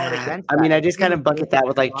so hard against that. I mean, I just kind of bucket that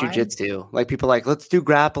with like jujitsu. Like people are like, let's do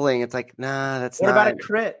grappling. It's like, nah, that's what not. What about a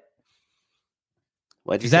crit?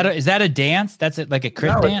 Is that a dance? That's it, like a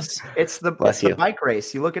crit dance? It's the bike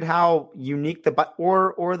race. You look at how unique the bike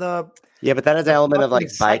or the but that has an element of like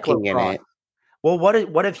biking in it. Well,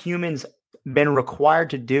 what have humans been required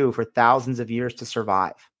to do for thousands of years to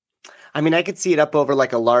survive? I mean, I could see it up over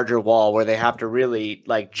like a larger wall where they have to really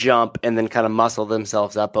like jump and then kind of muscle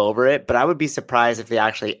themselves up over it. But I would be surprised if they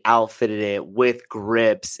actually outfitted it with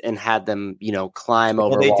grips and had them, climb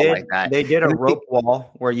over a wall like that. They did a rope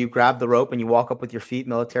wall where you grab the rope and you walk up with your feet,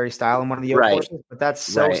 military style, in one of the yoke courses. But that's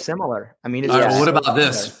so similar. I mean, what about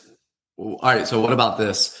this? All right, so what about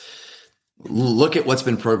this? Look at what's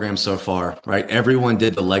been programmed so far, right? Everyone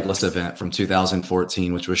did the legless event from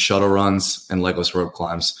 2014, which was shuttle runs and legless rope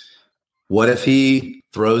climbs. What if he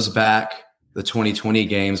throws back the 2020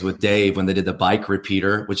 games with Dave when they did the bike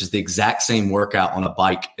repeater, which is the exact same workout on a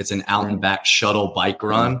bike. It's an out and back shuttle bike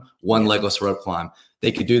run, one legless rope climb.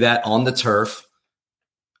 They could do that on the turf,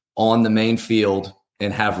 on the main field,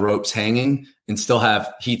 and have ropes hanging and still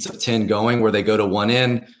have heats of 10 going where they go to one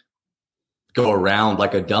end, go around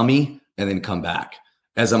like a dummy, and then come back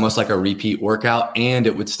as almost like a repeat workout. And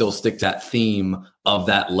it would still stick to that theme of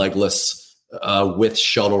that legless with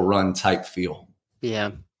shuttle run type feel.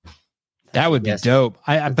 Yeah. That would be dope.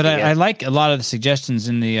 I like a lot of the suggestions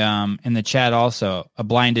in the chat also. A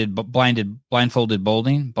blindfolded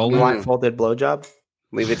bowling. Blindfolded blowjob.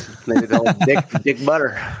 Leave it to old Dick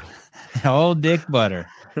Butter. Old Dick Butter.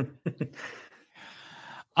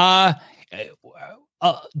 Do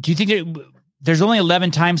you think there's only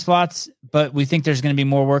 11 time slots, but we think there's going to be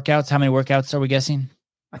more workouts? How many workouts are we guessing?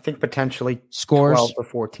 I think potentially scores 12 to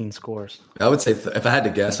 14 scores. I would say if I had to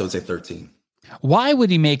guess, I would say 13. Why would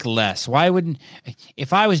he make less? Why wouldn't?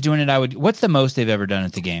 If I was doing it, I would. What's the most they've ever done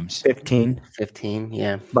at the games? 15. 15,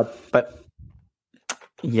 yeah. But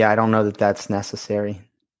yeah, I don't know that that's necessary.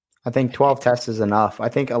 I think 12 tests is enough. I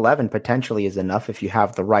think 11 potentially is enough if you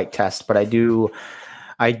have the right test. But I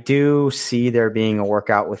do see there being a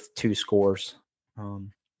workout with 2 scores.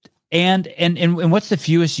 And what's the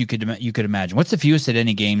fewest you could imagine? What's the fewest at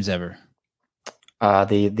any games ever?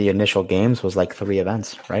 The initial games was like 3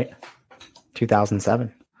 events, right?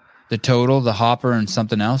 2007. The total, the hopper, and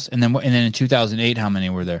something else, and then in 2008, how many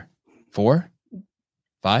were there? 4,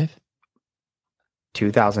 5.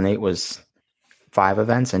 2008 was 5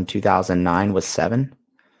 events, and 2009 was 7.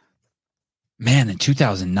 Man, in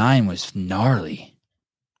 2009 was gnarly.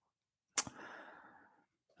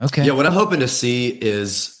 Okay. Yeah, what I'm hoping to see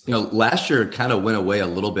is, last year it kind of went away a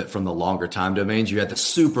little bit from the longer time domains. You had the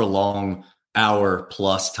super long hour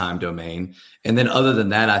plus time domain, and then other than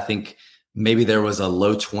that, I think maybe there was a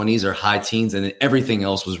low 20s or high teens, and then everything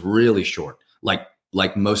else was really short, like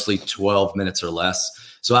mostly 12 minutes or less.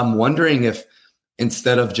 So I'm wondering if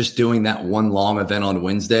instead of just doing that one long event on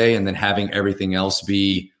Wednesday and then having everything else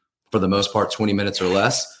be, for the most part, 20 minutes or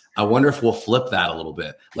less, I wonder if we'll flip that a little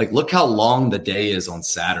bit. Like, look how long the day is on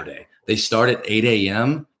Saturday. They start at 8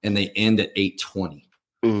 a.m. and they end at 8:20.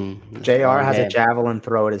 JR has a javelin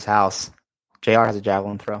throw at his house. JR has a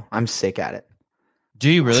javelin throw. I'm sick at it. Do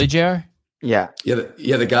you really, JR? Yeah.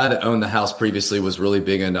 The guy that owned the house previously was really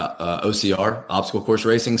big into OCR, obstacle course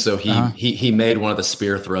racing. So he made one of the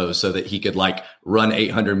spear throws so that he could run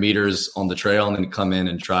 800 meters on the trail and then come in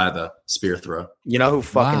and try the spear throw. You know who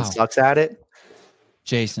fucking sucks at it?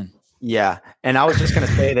 Jason. Yeah. And I was just going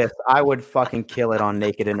to say this. I would fucking kill it on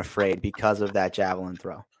Naked and Afraid because of that javelin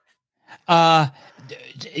throw.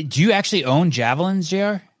 Do you actually own javelins,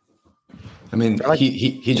 JR? I mean,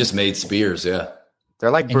 he just made spears. Yeah. They're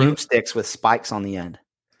like broomsticks with spikes on the end.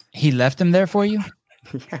 He left them there for you?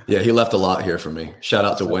 Yeah, he left a lot here for me. Shout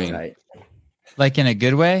out to Wayne. Tight. Like in a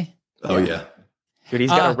good way? Oh, yeah. Dude, he's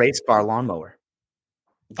got a race car lawnmower.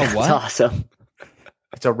 A what? That's awesome.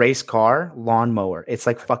 It's a race car lawnmower. It's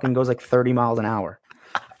fucking goes 30 miles an hour.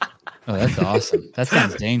 Oh, that's awesome. That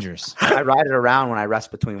sounds dangerous. I ride it around when I rest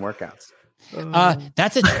between workouts.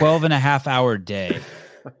 That's a 12.5-hour day.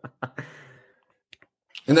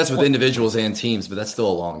 And that's with individuals and teams, but that's still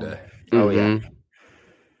a long day. Oh, yeah.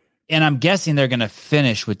 And I'm guessing they're going to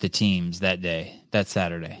finish with the teams that day, that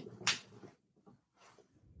Saturday.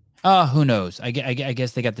 Who knows? I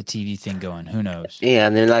guess they got the TV thing going. Who knows? Yeah,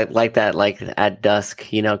 and then like that, at dusk,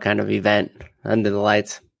 kind of event under the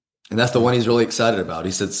lights. And that's the one he's really excited about.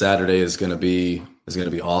 He said Saturday is going to be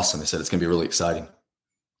awesome. He said it's going to be really exciting.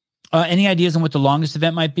 Any ideas on what the longest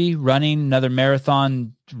event might be? Running, another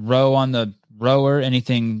marathon, row on the rower,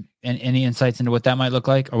 anything, any insights into what that might look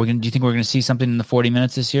like? Do you think we're going to see something in the 40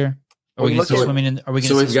 minutes this year? Are we going to see swimming in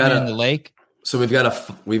the lake? So we've got a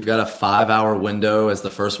 5-hour window as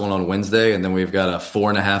the first one on Wednesday, and then we've got a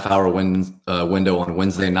 4.5-hour window on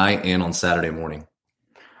Wednesday night and on Saturday morning.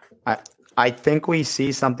 I think we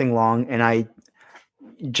see something long, and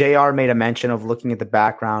JR made a mention of looking at the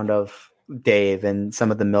background of Dave and some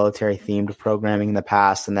of the military themed programming in the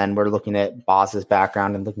past. And then we're looking at Boz's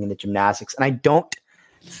background and looking at the gymnastics. And I don't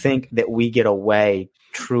think that we get away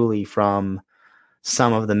truly from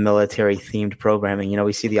some of the military themed programming.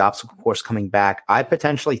 We see the obstacle course coming back. I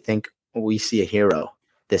potentially think we see a hero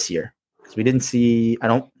this year because we didn't see,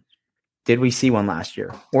 did we see one last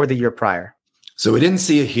year or the year prior? So we didn't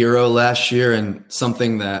see a hero last year, and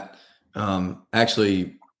something that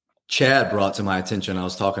actually Chad brought to my attention. I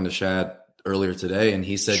was talking to Chad earlier today, and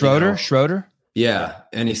he said, Schroeder? Yeah.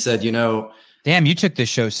 And he said, damn, you took this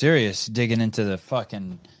show serious, digging into the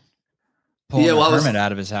fucking pulling Yeah, well, a I was- hermit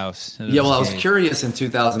out of his house. Yeah, well, I was curious in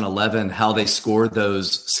 2011 how they scored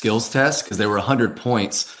those skills tests because they were 100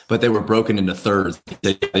 points, but they were broken into thirds.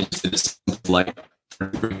 They just did like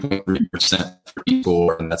 3.3% for each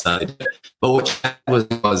score, and that's how they did it. But what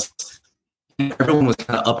was everyone was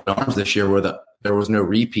kind of up in arms this year where there was no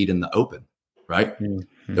repeat in the Open, right?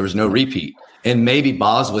 Mm-hmm. There was no repeat. And maybe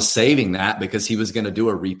Boz was saving that because he was going to do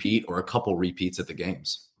a repeat or a couple repeats at the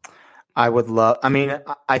games. I would love. I mean,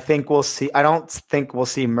 I think we'll see. I don't think we'll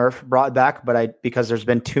see Murph brought back, but because there's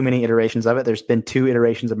been too many iterations of it. There's been 2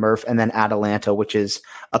 iterations of Murph, and then Atalanta, which is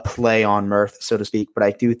a play on Murph, so to speak. But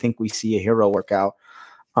I do think we see a hero workout.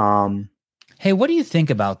 Hey, what do you think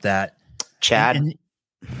about that, Chad?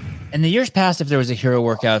 In the years past, if there was a hero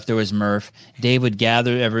workout, if there was Murph, Dave would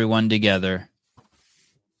gather everyone together,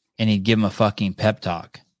 and he'd give them a fucking pep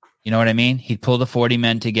talk. You know what I mean? He'd pull the 40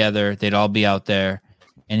 men together. They'd all be out there.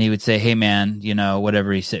 And he would say, hey, man,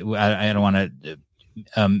 whatever he said, I don't want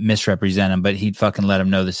to misrepresent him, but he'd fucking let him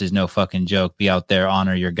know this is no fucking joke. Be out there,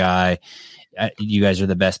 honor your guy. You guys are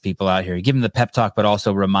the best people out here. Give him the pep talk, but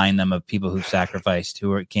also remind them of people who've sacrificed,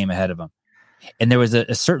 came ahead of him. And there was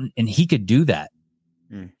a certain, and he could do that.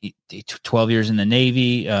 12 years in the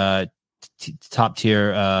Navy, top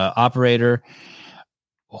tier operator.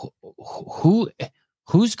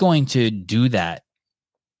 Who's going to do that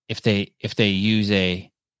if they use a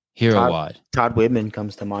hero wad? Todd Whitman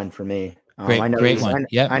comes to mind for me. Great one.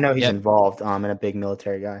 I know he's involved in a big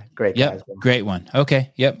military guy. Great guy as well. Great one.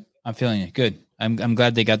 Okay. Yep. I'm feeling it. Good. I'm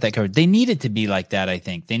glad they got that covered. They need it to be like that, I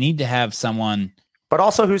think. They need to have someone. But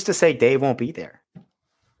also, who's to say Dave won't be there?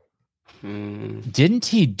 Didn't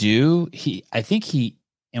he do I think he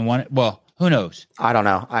in one, well, who knows? I don't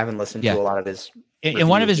know. I haven't listened to a lot of his in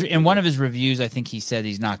one of his reviews, I think he said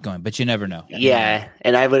he's not going, but you never know. Yeah,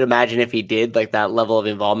 and I would imagine if he did, like that level of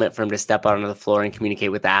involvement for him to step out onto the floor and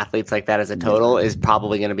communicate with the athletes like that as a total is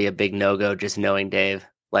probably going to be a big no-go, just knowing Dave.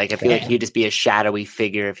 Like, I feel like he'd just be a shadowy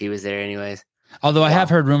figure if he was there anyways. Although I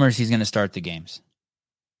have heard rumors he's going to start the games.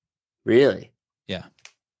 Really? Yeah.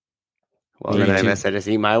 Well, then I guess I just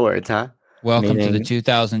eat my words, huh? Welcome to the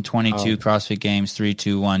 2022 CrossFit Games. 3,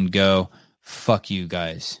 2, 1, go. Fuck you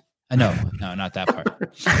guys. No, not that part.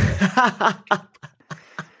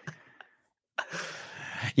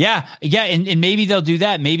 Yeah. And maybe they'll do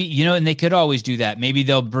that. Maybe, and they could always do that. Maybe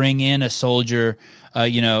they'll bring in a soldier.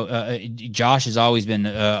 Josh has always been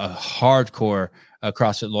a hardcore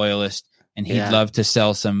CrossFit loyalist, and he'd love to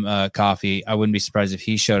sell some coffee. I wouldn't be surprised if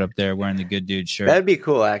he showed up there wearing the good dude shirt. That'd be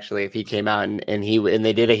cool, actually, if he came out and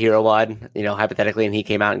they did a hero wad, hypothetically, and he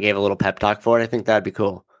came out and gave a little pep talk for it. I think that'd be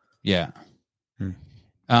cool. Yeah.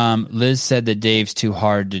 Liz said that Dave's too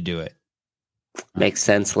hard to do it. Makes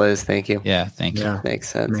sense, Liz. Thank you. Yeah, thank you. Makes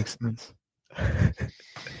sense.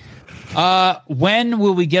 When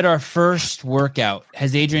will we get our first workout?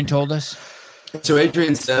 Has Adrian told us? So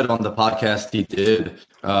Adrian said on the podcast he did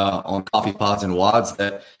on Coffee Pods and Wads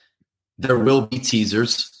that there will be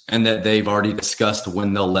teasers and that they've already discussed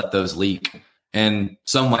when they'll let those leak. And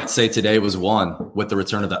some might say today was one with the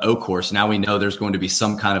return of the O course. Now we know there's going to be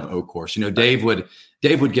some kind of O course. Dave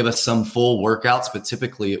would give us some full workouts, but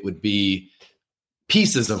typically it would be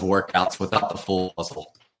pieces of workouts without the full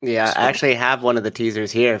puzzle. Yeah, I actually have one of the teasers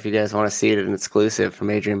here if you guys want to see it in exclusive from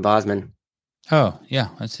Adrian Bosman. Oh, yeah,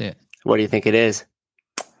 let's see it. What do you think it is?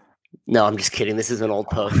 No, I'm just kidding. This is an old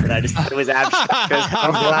post, but I just thought it was abstract.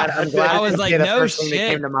 I'm glad. I was like, no shit. Thing that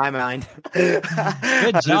came to my mind.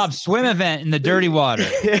 Good job. Swim event in the dirty water.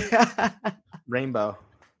 Rainbow.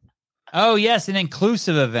 Oh, yes, an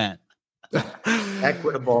inclusive event.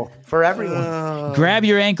 Equitable for everyone. Grab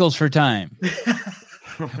your ankles for time.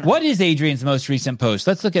 What is Adrian's most recent post?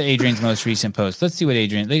 Let's look at Adrian's most recent post. Let's see what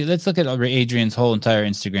let's look at Adrian's whole entire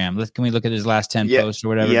Instagram. Can we look at his last 10 posts or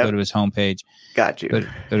whatever? Go to his homepage. Got you. Go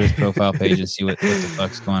to his profile page and see what the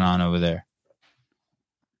fuck's going on over there.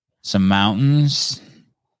 Some mountains.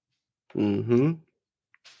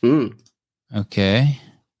 Okay.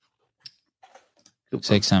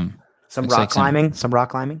 Looks like some rock climbing. Some rock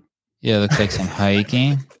climbing. Yeah, looks like some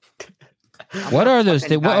hiking. What are those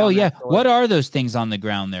things? What are those things on the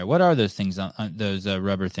ground there? What are those things on those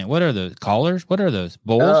rubber things? What are those collars? What are those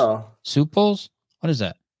bowls? Oh. Soup bowls? What is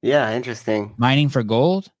that? Yeah, interesting. Mining for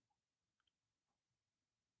gold?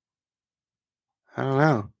 I don't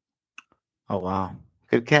know. Oh wow,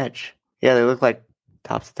 good catch. Yeah, they look like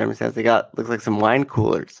tops of thermostats. Looks like some wine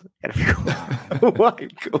coolers. Wine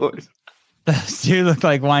coolers. Those do look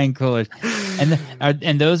like wine coolers,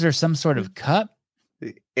 and those are some sort of cup.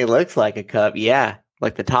 It looks like a cup, yeah,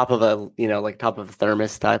 like the top of a top of a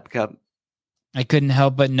thermos type cup. I couldn't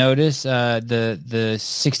help but notice the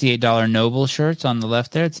 $68 Noble shirts on the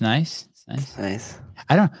left there. It's nice. Nice.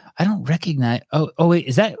 I don't recognize. Oh wait,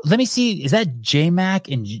 is that? Let me see. Is that J Mac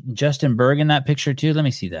and Justin Berg in that picture too? Let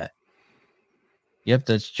me see that. Yep,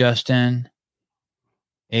 that's Justin.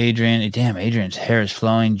 Adrian. Damn, Adrian's hair is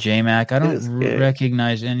flowing. J Mac. I don't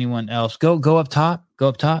recognize anyone else. Go up top. Go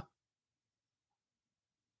up top.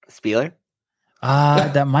 Spieler.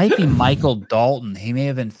 That might be Michael Dalton. He may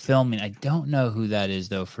have been filming. I don't know who that is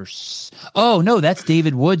though. Oh no, that's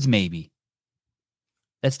David Woods. Maybe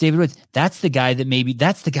that's David Woods. That's the guy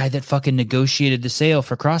that fucking negotiated the sale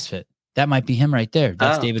for CrossFit. That might be him right there.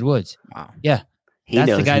 That's David Woods. Wow. Yeah.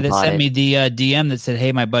 That's the guy that sent me the DM that said,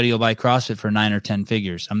 "Hey, my buddy will buy CrossFit for 9 or 10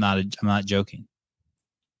 figures." I'm not joking.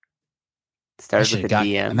 Started with a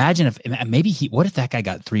DM. Imagine if what if that guy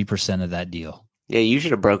got 3% of that deal? Yeah, you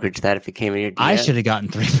should have brokeraged that if it came in your DM. I should have gotten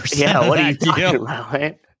 3%. Yeah, what are you talking about,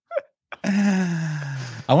 right?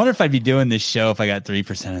 I wonder if I'd be doing this show if I got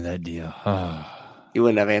 3% of that deal. Oh. You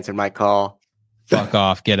wouldn't have answered my call. Fuck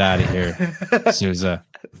off. Get out of here, Souza.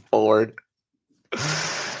 Forward.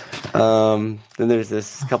 Then there's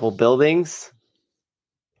this couple buildings.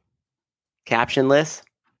 Captionless.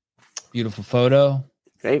 Beautiful photo.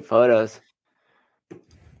 Great photos.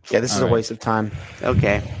 Yeah, this is a waste of time.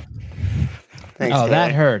 Okay. Thanks, Taylor.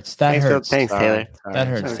 That hurts. Thanks, Taylor. That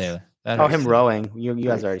hurts, Taylor. Him rowing. You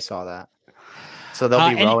guys already saw that. So they'll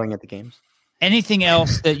be rowing at the games. Anything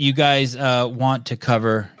else that you guys want to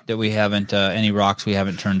cover that we haven't, any rocks we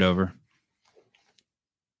haven't turned over?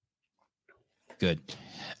 Good.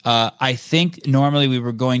 I think normally we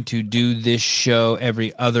were going to do this show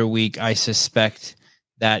every other week. I suspect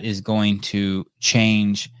that is going to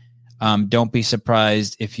change. Don't be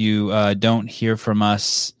surprised if you don't hear from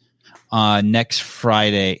us next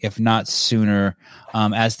Friday, if not sooner.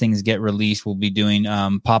 As things get released, we'll be doing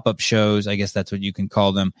pop-up shows. I guess that's what you can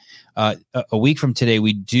call them. A week from today,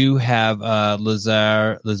 we do have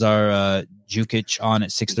Lazar Jukic on at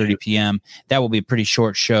 6:30 p.m. That will be a pretty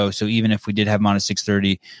short show. So even if we did have him on at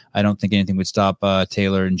 6:30, I don't think anything would stop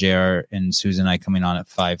Taylor and JR and Susan and I coming on at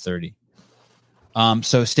 5:30.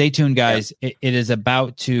 So stay tuned, guys. It is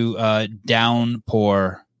about to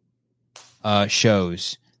downpour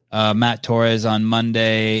shows. Matt Torres on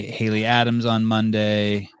Monday, Haley Adams on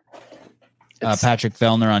Monday, Patrick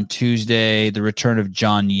Fellner on Tuesday, the return of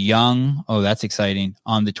John Young. Oh, that's exciting.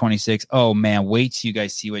 On the 26th. Oh man, wait till you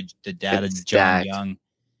guys see what the data John Young.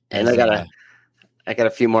 And I got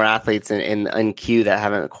a few more athletes in queue that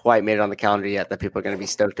haven't quite made it on the calendar yet that people are going to be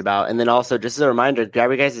stoked about. And then also, just as a reminder, grab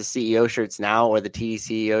your guys' CEO shirts now or the TD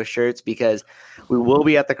CEO shirts, because we will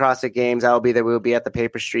be at the CrossFit Games. I will be there. We will be at the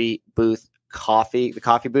Paper Street booth, the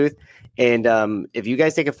coffee booth. And if you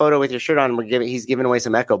guys take a photo with your shirt on, he's giving away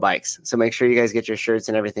some Echo bikes. So make sure you guys get your shirts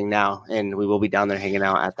and everything now. And we will be down there hanging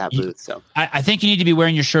out at that booth. So I think you need to be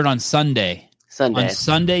wearing your shirt on Sunday. On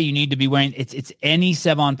Sunday, you need to be wearing it's any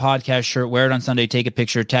Sevon podcast shirt. Wear it on Sunday. Take a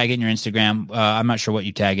picture, tag it in your Instagram. I'm not sure what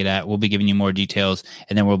you tag it at. We'll be giving you more details,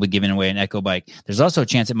 and then we'll be giving away an Echo bike. There's also a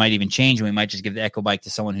chance it might even change, and we might just give the Echo bike to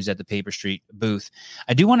someone who's at the Paper Street booth.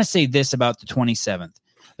 I do want to say this about the 27th.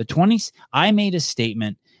 I made a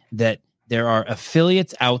statement that there are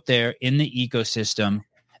affiliates out there in the ecosystem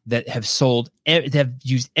that have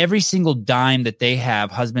used every single dime that they have,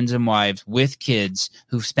 husbands and wives with kids,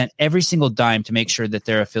 who've spent every single dime to make sure that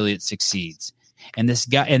their affiliate succeeds. And this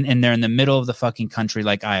guy, and they're in the middle of the fucking country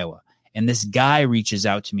like Iowa. And this guy reaches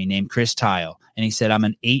out to me named Chris Tile. And he said, I'm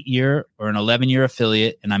an 8-year or an 11-year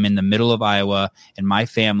affiliate, and I'm in the middle of Iowa, and my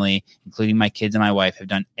family, including my kids and my wife, have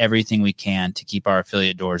done everything we can to keep our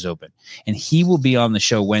affiliate doors open. And he will be on the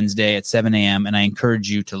show Wednesday at 7 a.m., and I encourage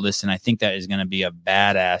you to listen. I think that is going to be a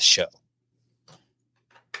badass show.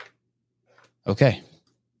 Okay.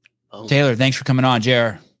 Oh. Taylor, thanks for coming on.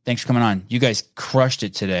 JR, thanks for coming on. You guys crushed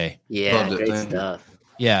it today. Yeah, great stuff.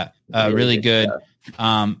 Yeah, really good.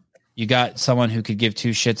 You got someone who could give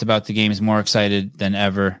two shits about the games, more excited than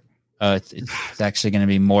ever. It's actually going to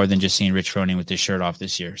be more than just seeing Rich Froning with his shirt off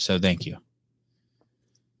this year. So thank you.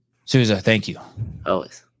 Souza, thank you.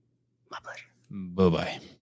 Always. My pleasure. Bye-bye.